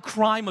the high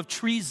crime of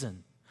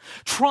treason,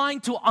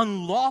 trying to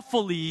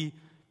unlawfully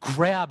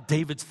grab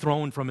David's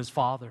throne from his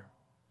father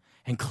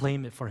and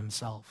claim it for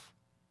himself.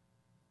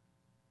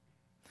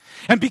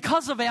 And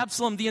because of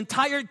Absalom, the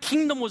entire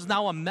kingdom was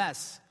now a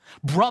mess.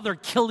 Brother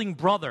killing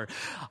brother.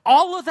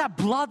 All of that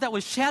blood that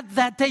was shed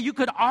that day, you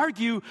could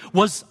argue,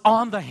 was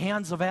on the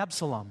hands of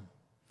Absalom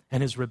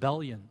and his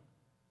rebellion.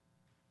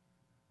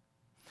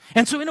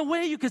 And so in a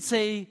way, you could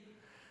say,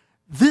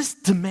 this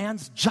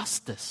demands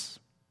justice.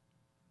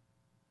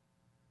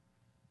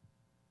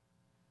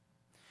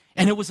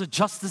 And it was a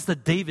justice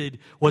that David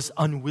was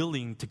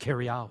unwilling to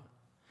carry out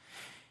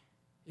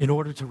in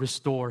order to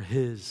restore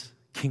his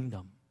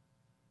kingdom.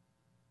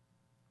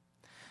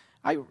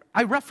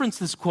 I referenced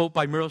this quote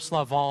by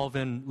Miroslav Volf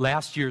in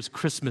last year's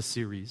Christmas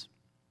series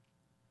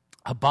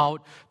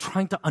about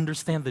trying to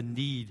understand the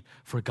need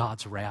for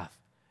God's wrath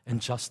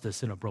and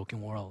justice in a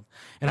broken world.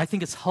 And I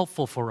think it's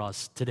helpful for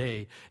us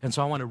today, and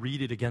so I want to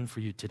read it again for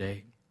you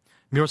today.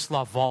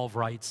 Miroslav Volf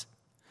writes,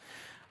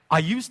 I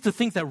used to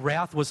think that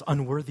wrath was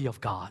unworthy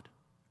of God.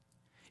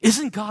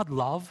 Isn't God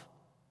love?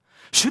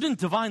 Shouldn't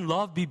divine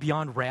love be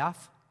beyond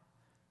wrath?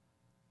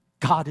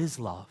 God is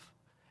love.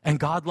 And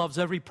God loves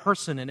every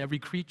person and every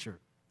creature.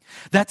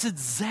 That's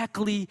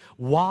exactly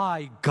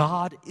why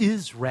God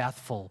is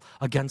wrathful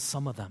against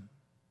some of them.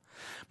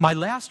 My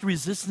last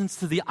resistance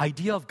to the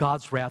idea of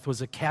God's wrath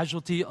was a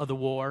casualty of the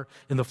war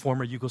in the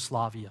former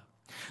Yugoslavia,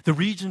 the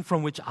region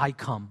from which I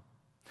come.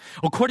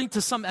 According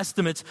to some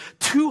estimates,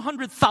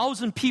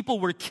 200,000 people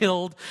were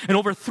killed and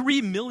over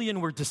 3 million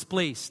were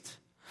displaced.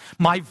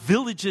 My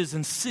villages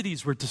and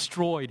cities were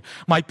destroyed.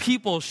 My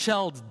people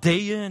shelled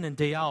day in and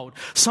day out.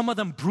 Some of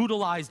them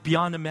brutalized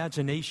beyond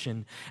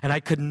imagination. And I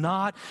could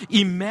not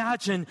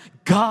imagine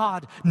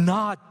God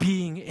not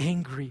being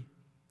angry.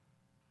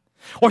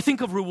 Or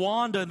think of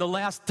Rwanda in the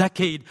last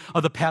decade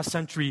of the past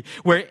century,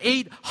 where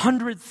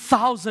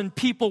 800,000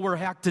 people were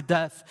hacked to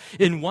death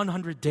in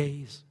 100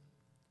 days.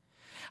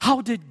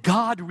 How did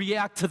God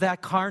react to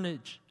that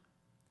carnage?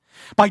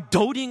 By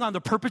doting on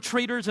the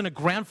perpetrators in a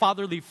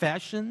grandfatherly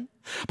fashion?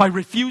 By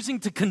refusing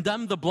to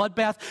condemn the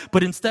bloodbath,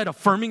 but instead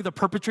affirming the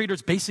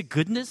perpetrator's basic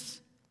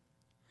goodness?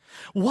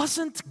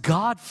 Wasn't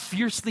God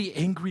fiercely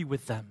angry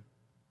with them?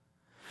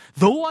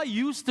 Though I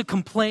used to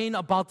complain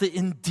about the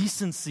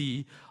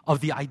indecency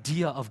of the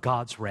idea of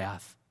God's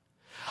wrath,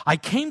 I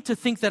came to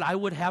think that I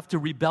would have to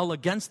rebel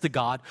against the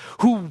God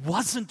who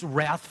wasn't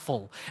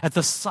wrathful at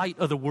the sight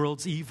of the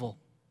world's evil.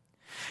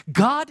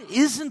 God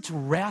isn't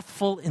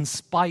wrathful in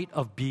spite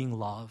of being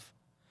love.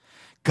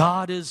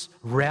 God is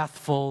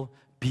wrathful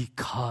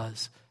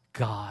because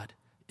God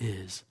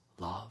is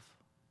love.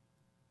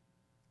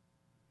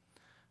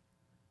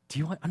 Do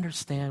you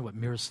understand what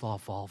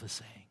Miroslav Volf is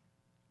saying?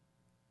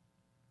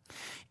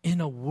 In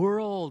a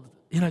world,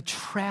 in a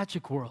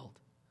tragic world,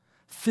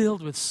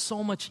 filled with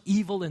so much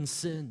evil and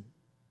sin,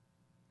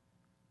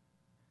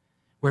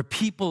 where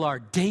people are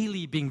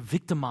daily being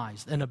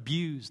victimized and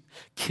abused,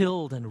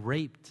 killed and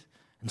raped,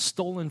 and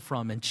stolen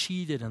from, and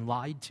cheated and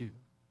lied to.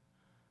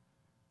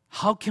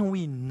 How can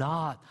we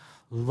not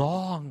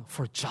long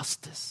for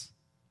justice,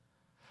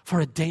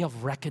 for a day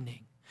of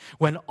reckoning,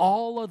 when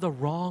all of the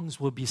wrongs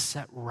will be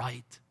set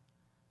right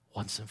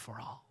once and for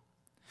all?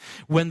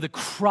 When the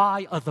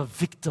cry of the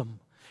victim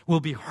will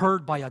be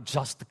heard by a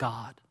just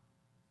God.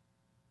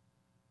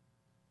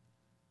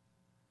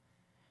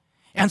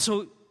 And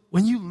so,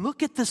 when you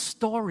look at this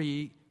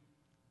story,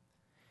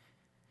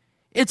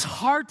 it's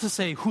hard to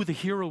say who the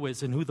hero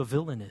is and who the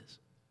villain is.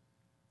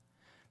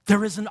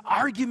 There is an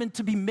argument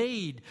to be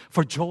made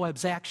for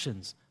Joab's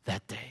actions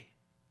that day.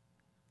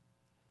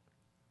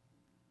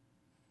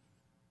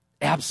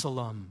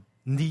 Absalom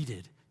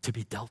needed to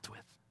be dealt with.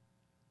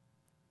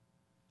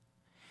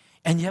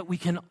 And yet we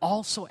can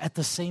also at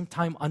the same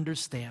time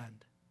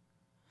understand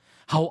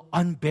how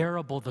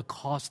unbearable the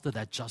cost of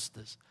that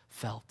justice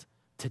felt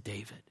to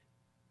David.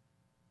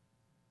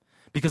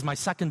 Because my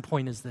second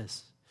point is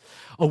this: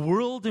 a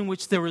world in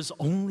which there is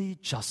only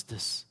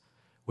justice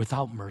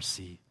without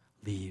mercy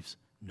leaves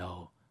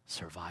no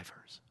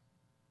survivors.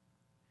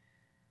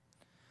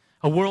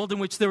 A world in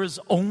which there is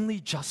only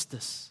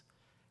justice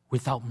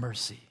without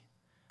mercy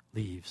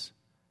leaves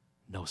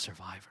no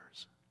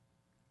survivors.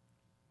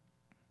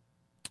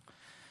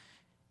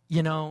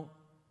 You know,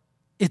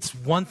 it's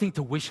one thing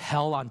to wish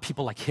hell on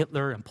people like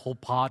Hitler and Pol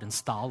Pot and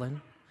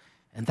Stalin,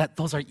 and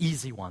those are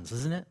easy ones,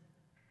 isn't it?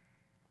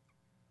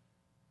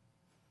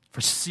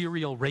 For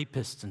serial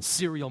rapists and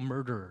serial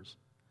murderers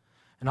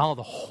and all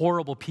the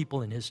horrible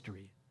people in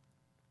history.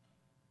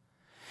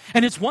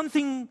 And it's one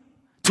thing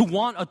to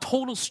want a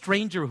total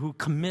stranger who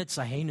commits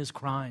a heinous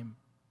crime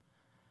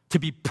to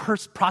be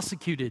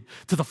prosecuted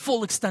to the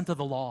full extent of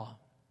the law.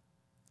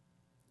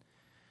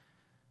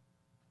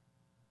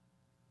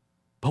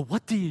 But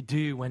what do you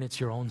do when it's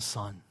your own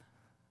son?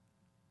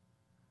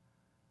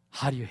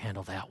 How do you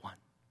handle that one?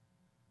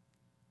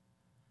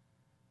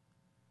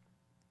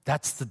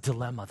 That's the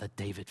dilemma that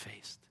David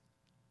faced.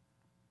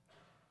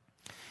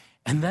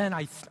 And then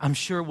I'm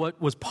sure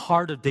what was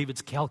part of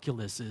David's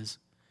calculus is,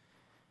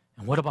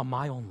 and what about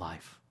my own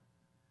life?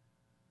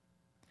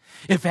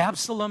 If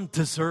Absalom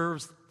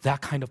deserves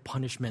that kind of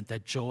punishment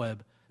that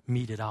Joab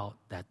meted out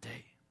that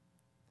day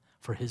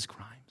for his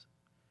crimes,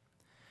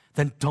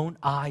 then don't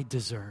I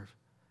deserve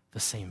the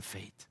same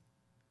fate?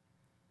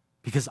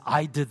 Because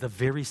I did the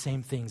very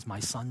same things my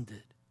son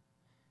did.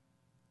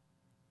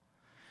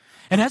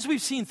 And as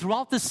we've seen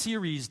throughout this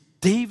series,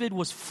 David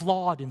was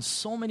flawed in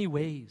so many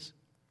ways.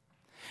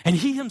 And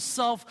he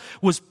himself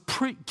was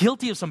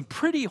guilty of some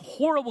pretty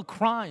horrible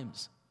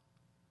crimes,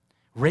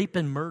 rape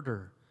and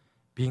murder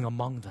being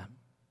among them.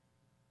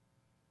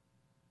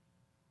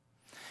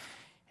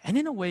 And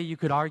in a way, you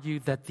could argue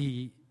that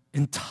the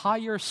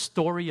entire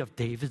story of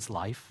David's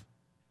life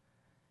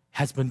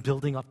has been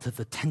building up to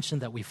the tension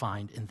that we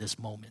find in this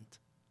moment.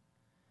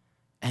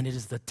 And it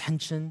is the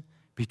tension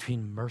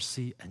between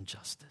mercy and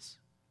justice.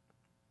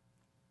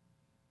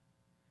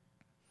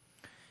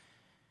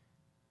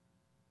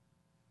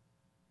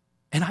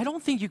 And I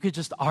don't think you could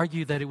just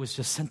argue that it was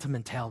just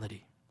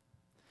sentimentality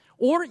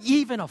or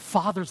even a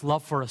father's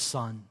love for a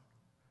son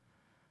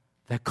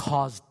that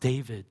caused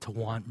David to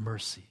want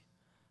mercy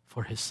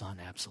for his son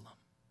Absalom.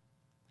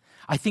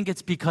 I think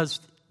it's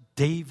because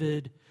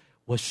David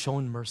was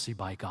shown mercy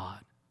by God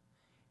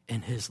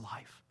in his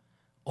life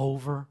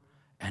over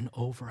and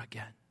over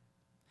again.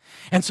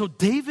 And so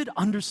David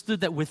understood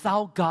that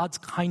without God's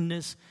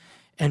kindness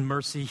and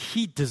mercy,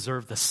 he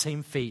deserved the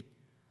same fate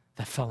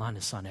that fell on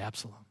his son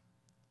Absalom.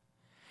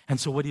 And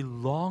so what he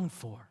longed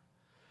for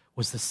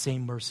was the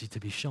same mercy to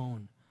be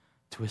shown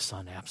to his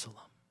son Absalom.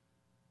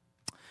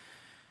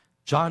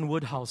 John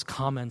Woodhouse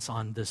comments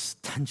on this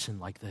tension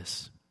like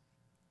this: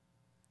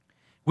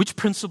 which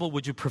principle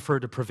would you prefer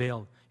to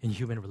prevail in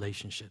human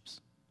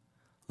relationships?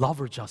 Love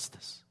or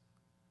justice?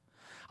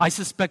 I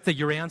suspect that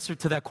your answer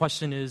to that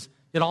question is,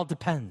 it all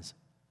depends.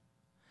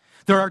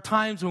 There are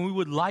times when we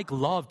would like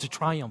love to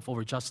triumph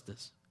over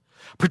justice,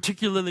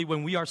 particularly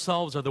when we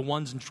ourselves are the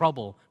ones in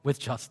trouble with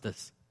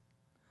justice.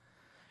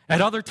 At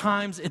other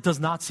times, it does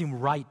not seem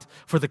right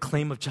for the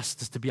claim of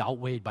justice to be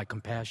outweighed by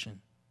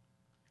compassion.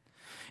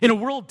 In a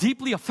world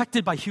deeply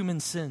affected by human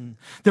sin,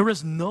 there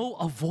is no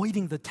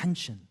avoiding the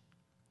tension.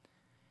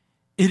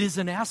 It is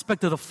an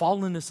aspect of the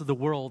fallenness of the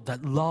world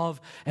that love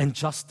and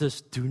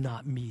justice do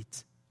not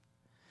meet.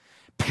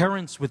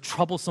 Parents with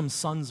troublesome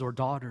sons or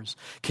daughters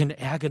can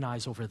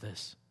agonize over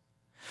this.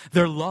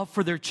 Their love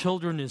for their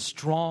children is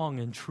strong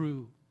and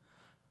true,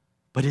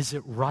 but is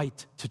it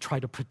right to try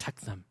to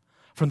protect them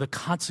from the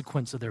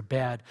consequence of their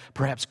bad,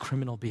 perhaps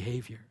criminal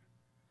behavior?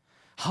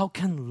 How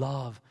can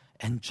love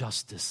and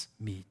justice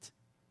meet?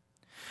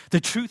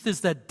 The truth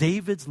is that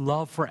David's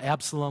love for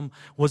Absalom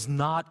was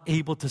not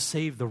able to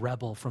save the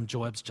rebel from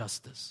Joab's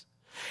justice.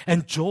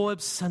 And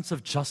Joab's sense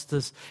of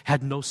justice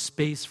had no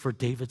space for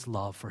David's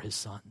love for his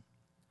son.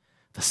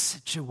 The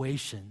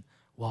situation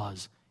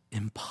was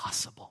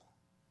impossible.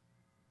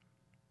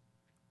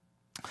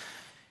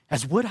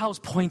 As Woodhouse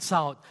points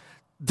out,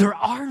 there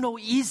are no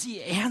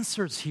easy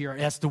answers here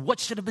as to what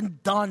should have been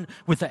done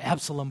with the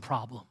Absalom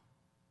problem.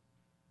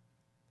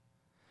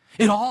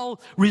 It all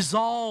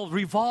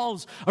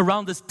revolves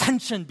around this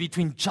tension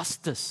between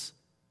justice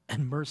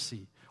and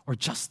mercy, or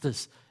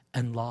justice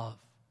and love.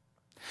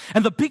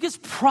 And the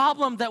biggest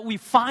problem that we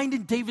find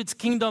in David's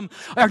kingdom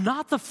are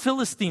not the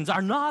Philistines,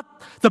 are not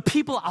the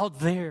people out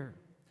there.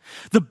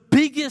 The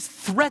biggest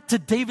threat to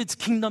David's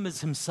kingdom is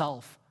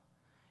himself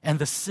and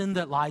the sin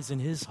that lies in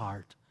his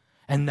heart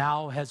and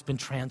now has been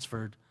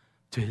transferred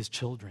to his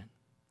children.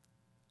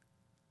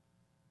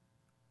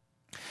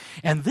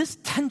 And this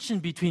tension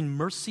between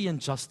mercy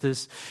and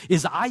justice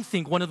is, I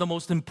think, one of the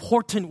most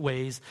important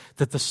ways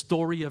that the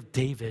story of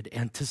David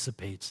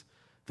anticipates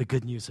the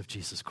good news of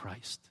Jesus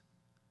Christ.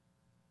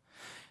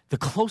 The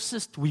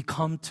closest we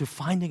come to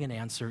finding an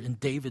answer in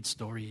David's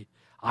story,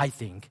 I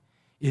think,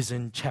 is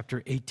in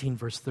chapter 18,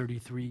 verse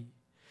 33.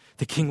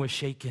 The king was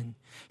shaken.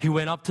 He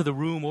went up to the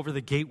room over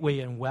the gateway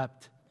and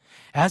wept.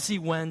 As he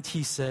went,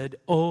 he said,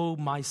 "Oh,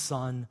 my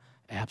son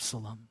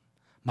Absalom,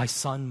 my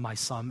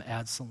son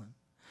Absalom.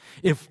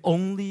 If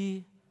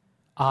only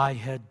I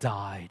had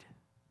died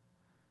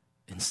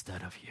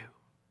instead of you."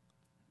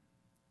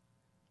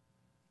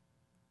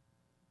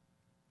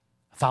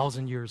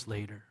 1,000 years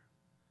later,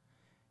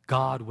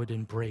 God would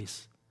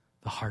embrace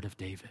the heart of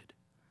David,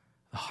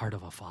 the heart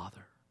of a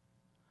father,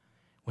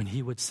 when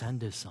he would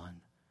send his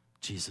son,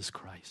 Jesus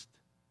Christ,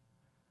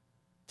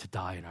 to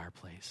die in our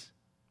place.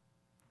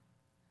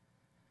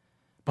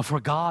 But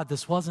for God,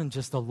 this wasn't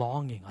just a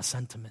longing, a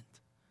sentiment.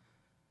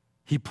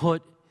 He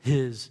put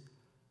his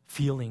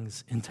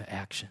feelings into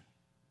action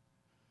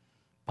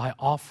by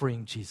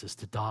offering Jesus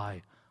to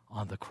die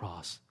on the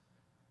cross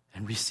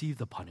and receive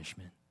the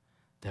punishment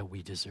that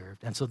we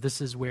deserved. And so this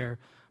is where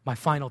my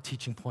final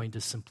teaching point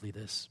is simply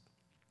this.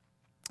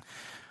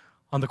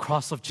 On the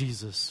cross of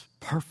Jesus,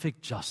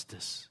 perfect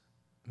justice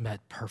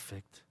met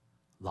perfect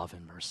love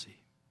and mercy.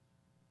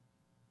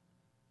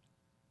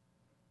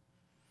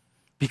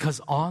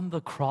 Because on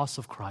the cross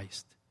of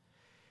Christ,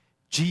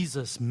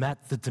 Jesus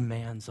met the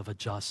demands of a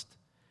just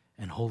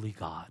and holy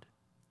God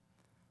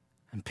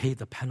and paid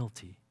the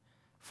penalty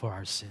for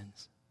our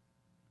sins.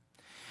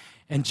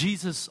 And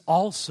Jesus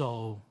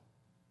also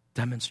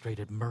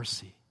demonstrated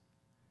mercy.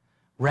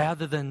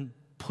 Rather than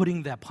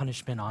putting that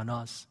punishment on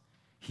us,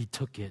 he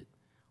took it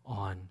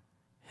on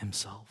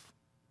himself.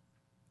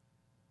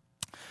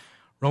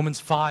 Romans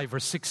 5,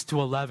 verse 6 to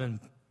 11,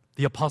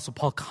 the Apostle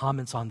Paul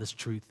comments on this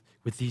truth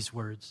with these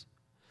words.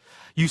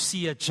 "You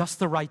see, at just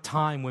the right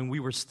time when we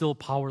were still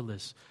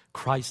powerless,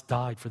 Christ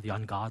died for the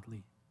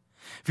ungodly.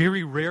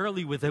 Very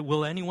rarely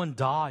will anyone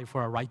die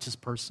for a righteous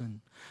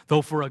person,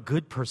 though for a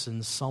good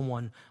person,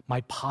 someone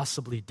might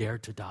possibly dare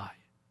to die.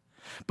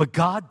 But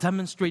God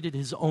demonstrated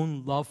his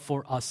own love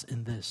for us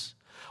in this.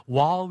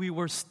 While we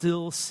were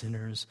still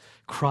sinners,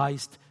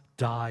 Christ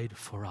died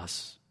for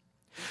us.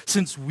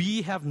 Since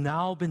we have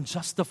now been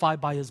justified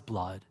by his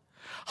blood,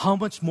 how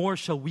much more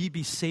shall we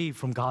be saved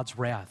from God's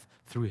wrath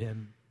through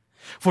him?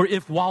 For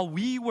if while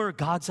we were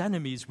God's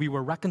enemies, we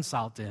were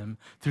reconciled to him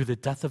through the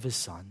death of his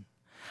son,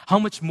 how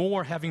much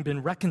more, having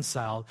been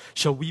reconciled,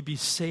 shall we be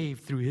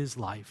saved through his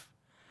life?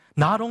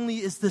 Not only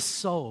is this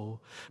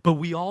so, but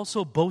we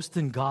also boast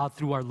in God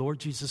through our Lord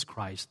Jesus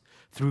Christ,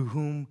 through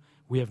whom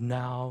we have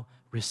now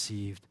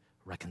received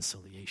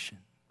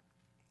reconciliation."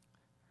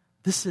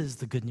 This is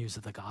the good news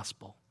of the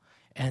gospel,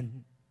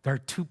 and there are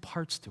two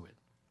parts to it.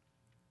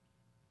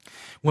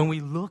 When we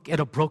look at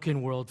a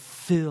broken world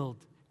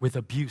filled with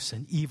abuse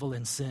and evil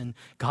and sin,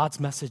 God's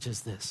message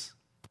is this: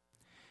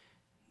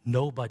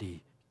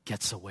 nobody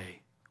gets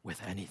away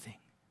with anything.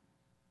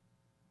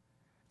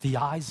 The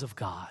eyes of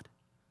God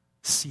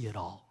see it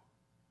all.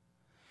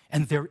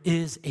 And there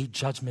is a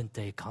judgment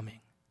day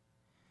coming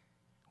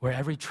where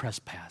every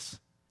trespass,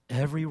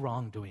 every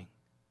wrongdoing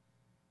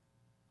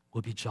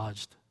will be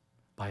judged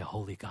by a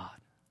holy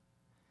God.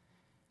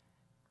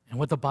 And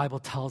what the Bible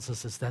tells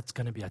us is that's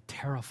going to be a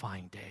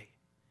terrifying day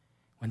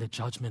when the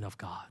judgment of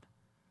God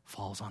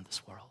falls on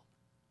this world.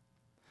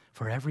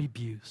 For every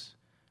abuse,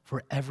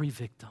 for every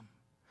victim,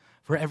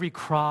 for every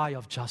cry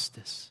of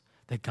justice,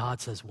 that God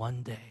says,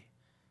 one day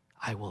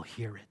I will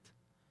hear it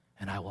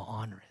and I will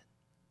honor it.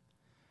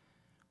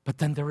 But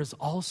then there is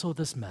also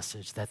this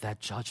message that that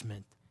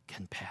judgment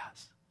can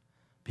pass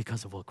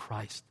because of what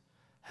Christ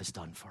has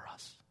done for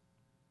us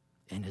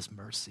in his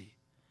mercy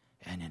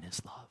and in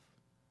his love.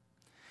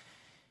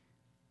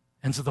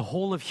 And so the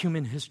whole of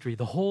human history,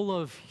 the whole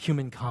of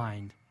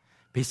humankind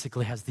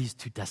basically has these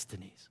two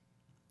destinies.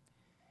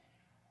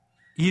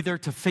 Either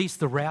to face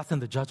the wrath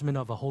and the judgment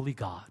of a holy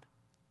God,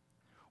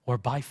 or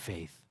by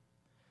faith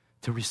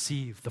to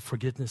receive the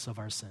forgiveness of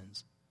our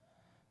sins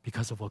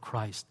because of what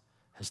Christ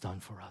has done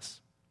for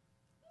us.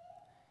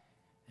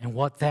 And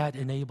what that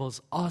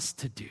enables us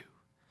to do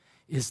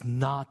is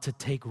not to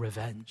take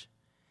revenge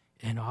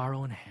in our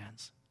own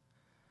hands,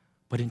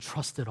 but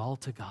entrust it all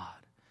to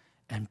God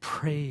and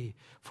pray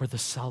for the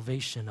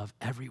salvation of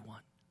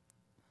everyone,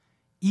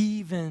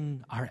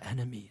 even our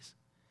enemies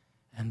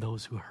and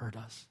those who hurt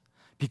us.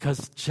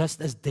 Because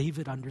just as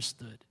David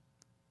understood,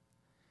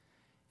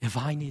 if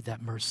I need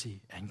that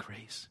mercy and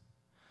grace,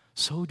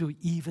 so do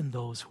even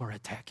those who are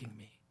attacking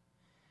me.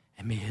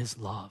 And may his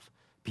love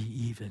be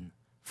even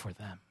for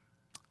them.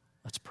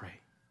 Let's pray.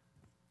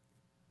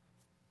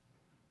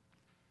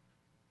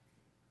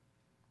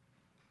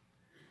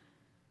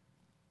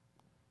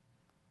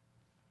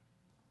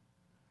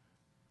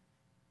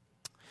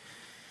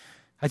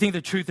 I think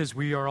the truth is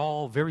we are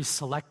all very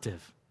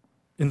selective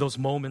in those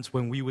moments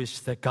when we wish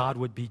that God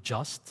would be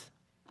just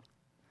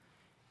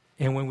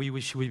and when we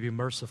wish he would be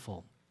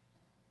merciful.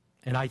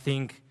 And I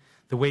think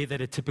the way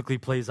that it typically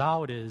plays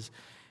out is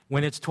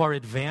when it's to our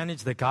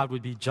advantage that God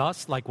would be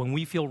just, like when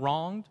we feel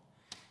wronged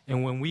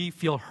and when we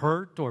feel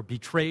hurt or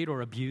betrayed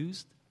or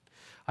abused,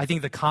 I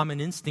think the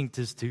common instinct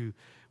is to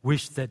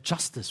wish that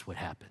justice would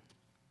happen,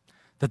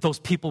 that those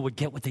people would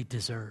get what they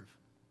deserve,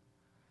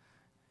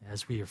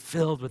 as we are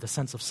filled with a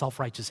sense of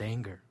self-righteous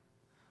anger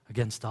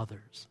against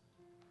others.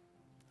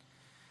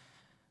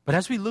 But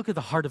as we look at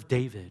the heart of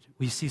David,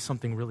 we see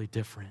something really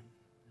different.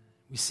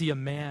 We see a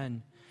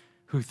man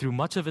who through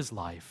much of his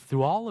life,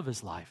 through all of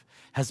his life,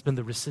 has been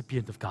the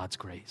recipient of God's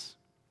grace.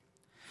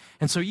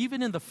 And so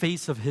even in the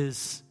face of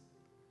his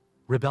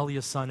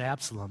rebellious son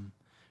Absalom,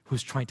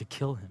 who's trying to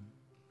kill him,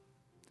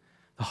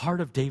 the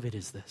heart of David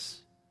is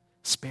this: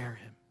 spare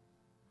him,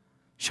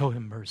 show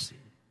him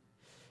mercy.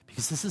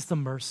 Because this is the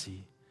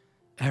mercy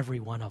every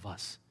one of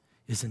us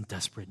is in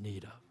desperate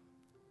need of.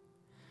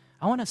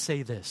 I want to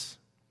say this.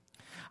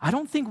 I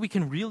don't think we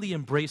can really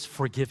embrace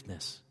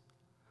forgiveness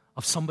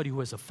of somebody who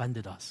has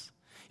offended us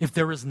if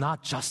there is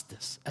not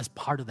justice as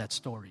part of that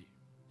story.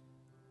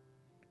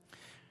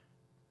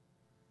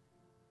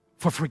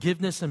 For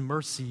forgiveness and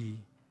mercy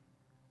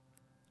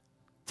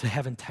to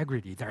have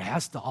integrity, there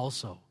has to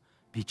also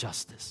be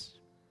justice.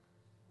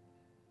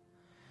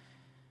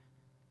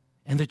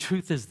 And the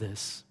truth is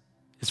this,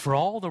 is for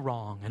all the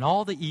wrong and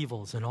all the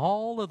evils and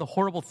all of the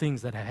horrible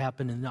things that have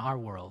happened in our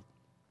world,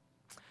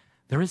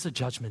 there is a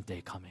judgment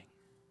day coming.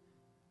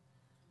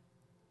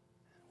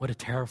 What a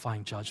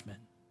terrifying judgment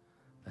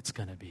that's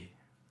going to be.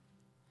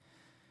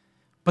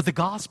 But the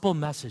gospel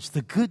message,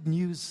 the good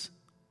news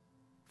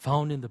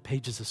found in the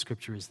pages of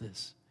Scripture is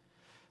this: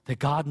 that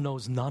God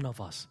knows none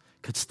of us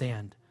could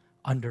stand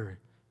under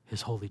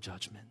his holy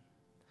judgment.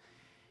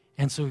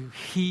 And so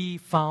he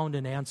found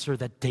an answer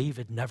that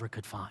David never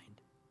could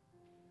find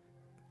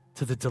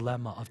to the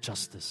dilemma of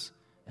justice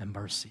and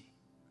mercy.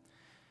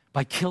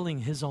 By killing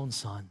his own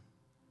son,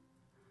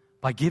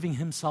 by giving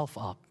himself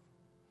up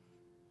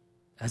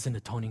as an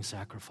atoning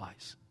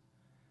sacrifice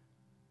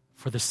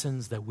for the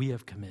sins that we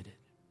have committed.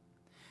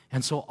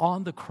 And so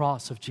on the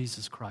cross of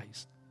Jesus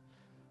Christ,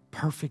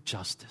 perfect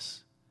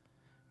justice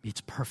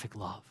meets perfect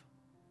love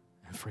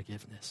and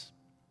forgiveness.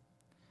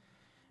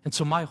 And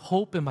so my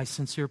hope and my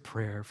sincere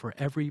prayer for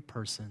every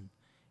person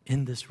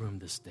in this room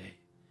this day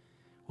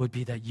would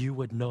be that you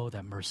would know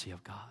that mercy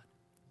of God.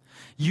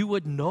 You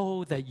would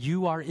know that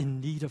you are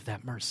in need of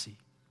that mercy.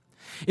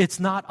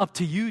 It's not up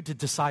to you to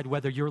decide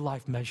whether your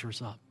life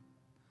measures up,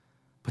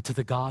 but to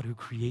the God who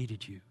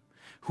created you,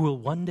 who will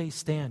one day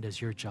stand as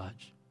your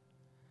judge,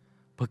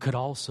 but could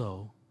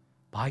also,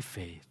 by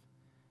faith,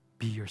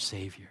 be your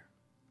Savior,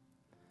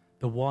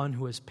 the one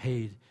who has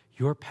paid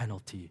your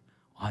penalty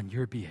on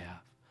your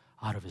behalf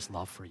out of his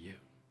love for you.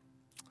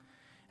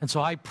 And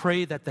so I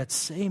pray that that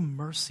same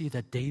mercy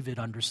that David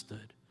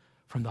understood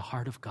from the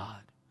heart of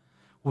God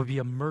will be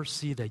a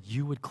mercy that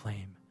you would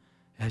claim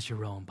as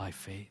your own by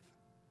faith.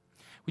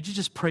 Would you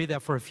just pray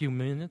that for a few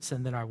minutes,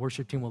 and then our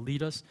worship team will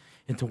lead us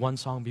into one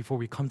song before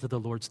we come to the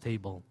Lord's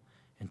table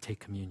and take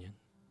communion.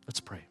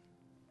 Let's pray.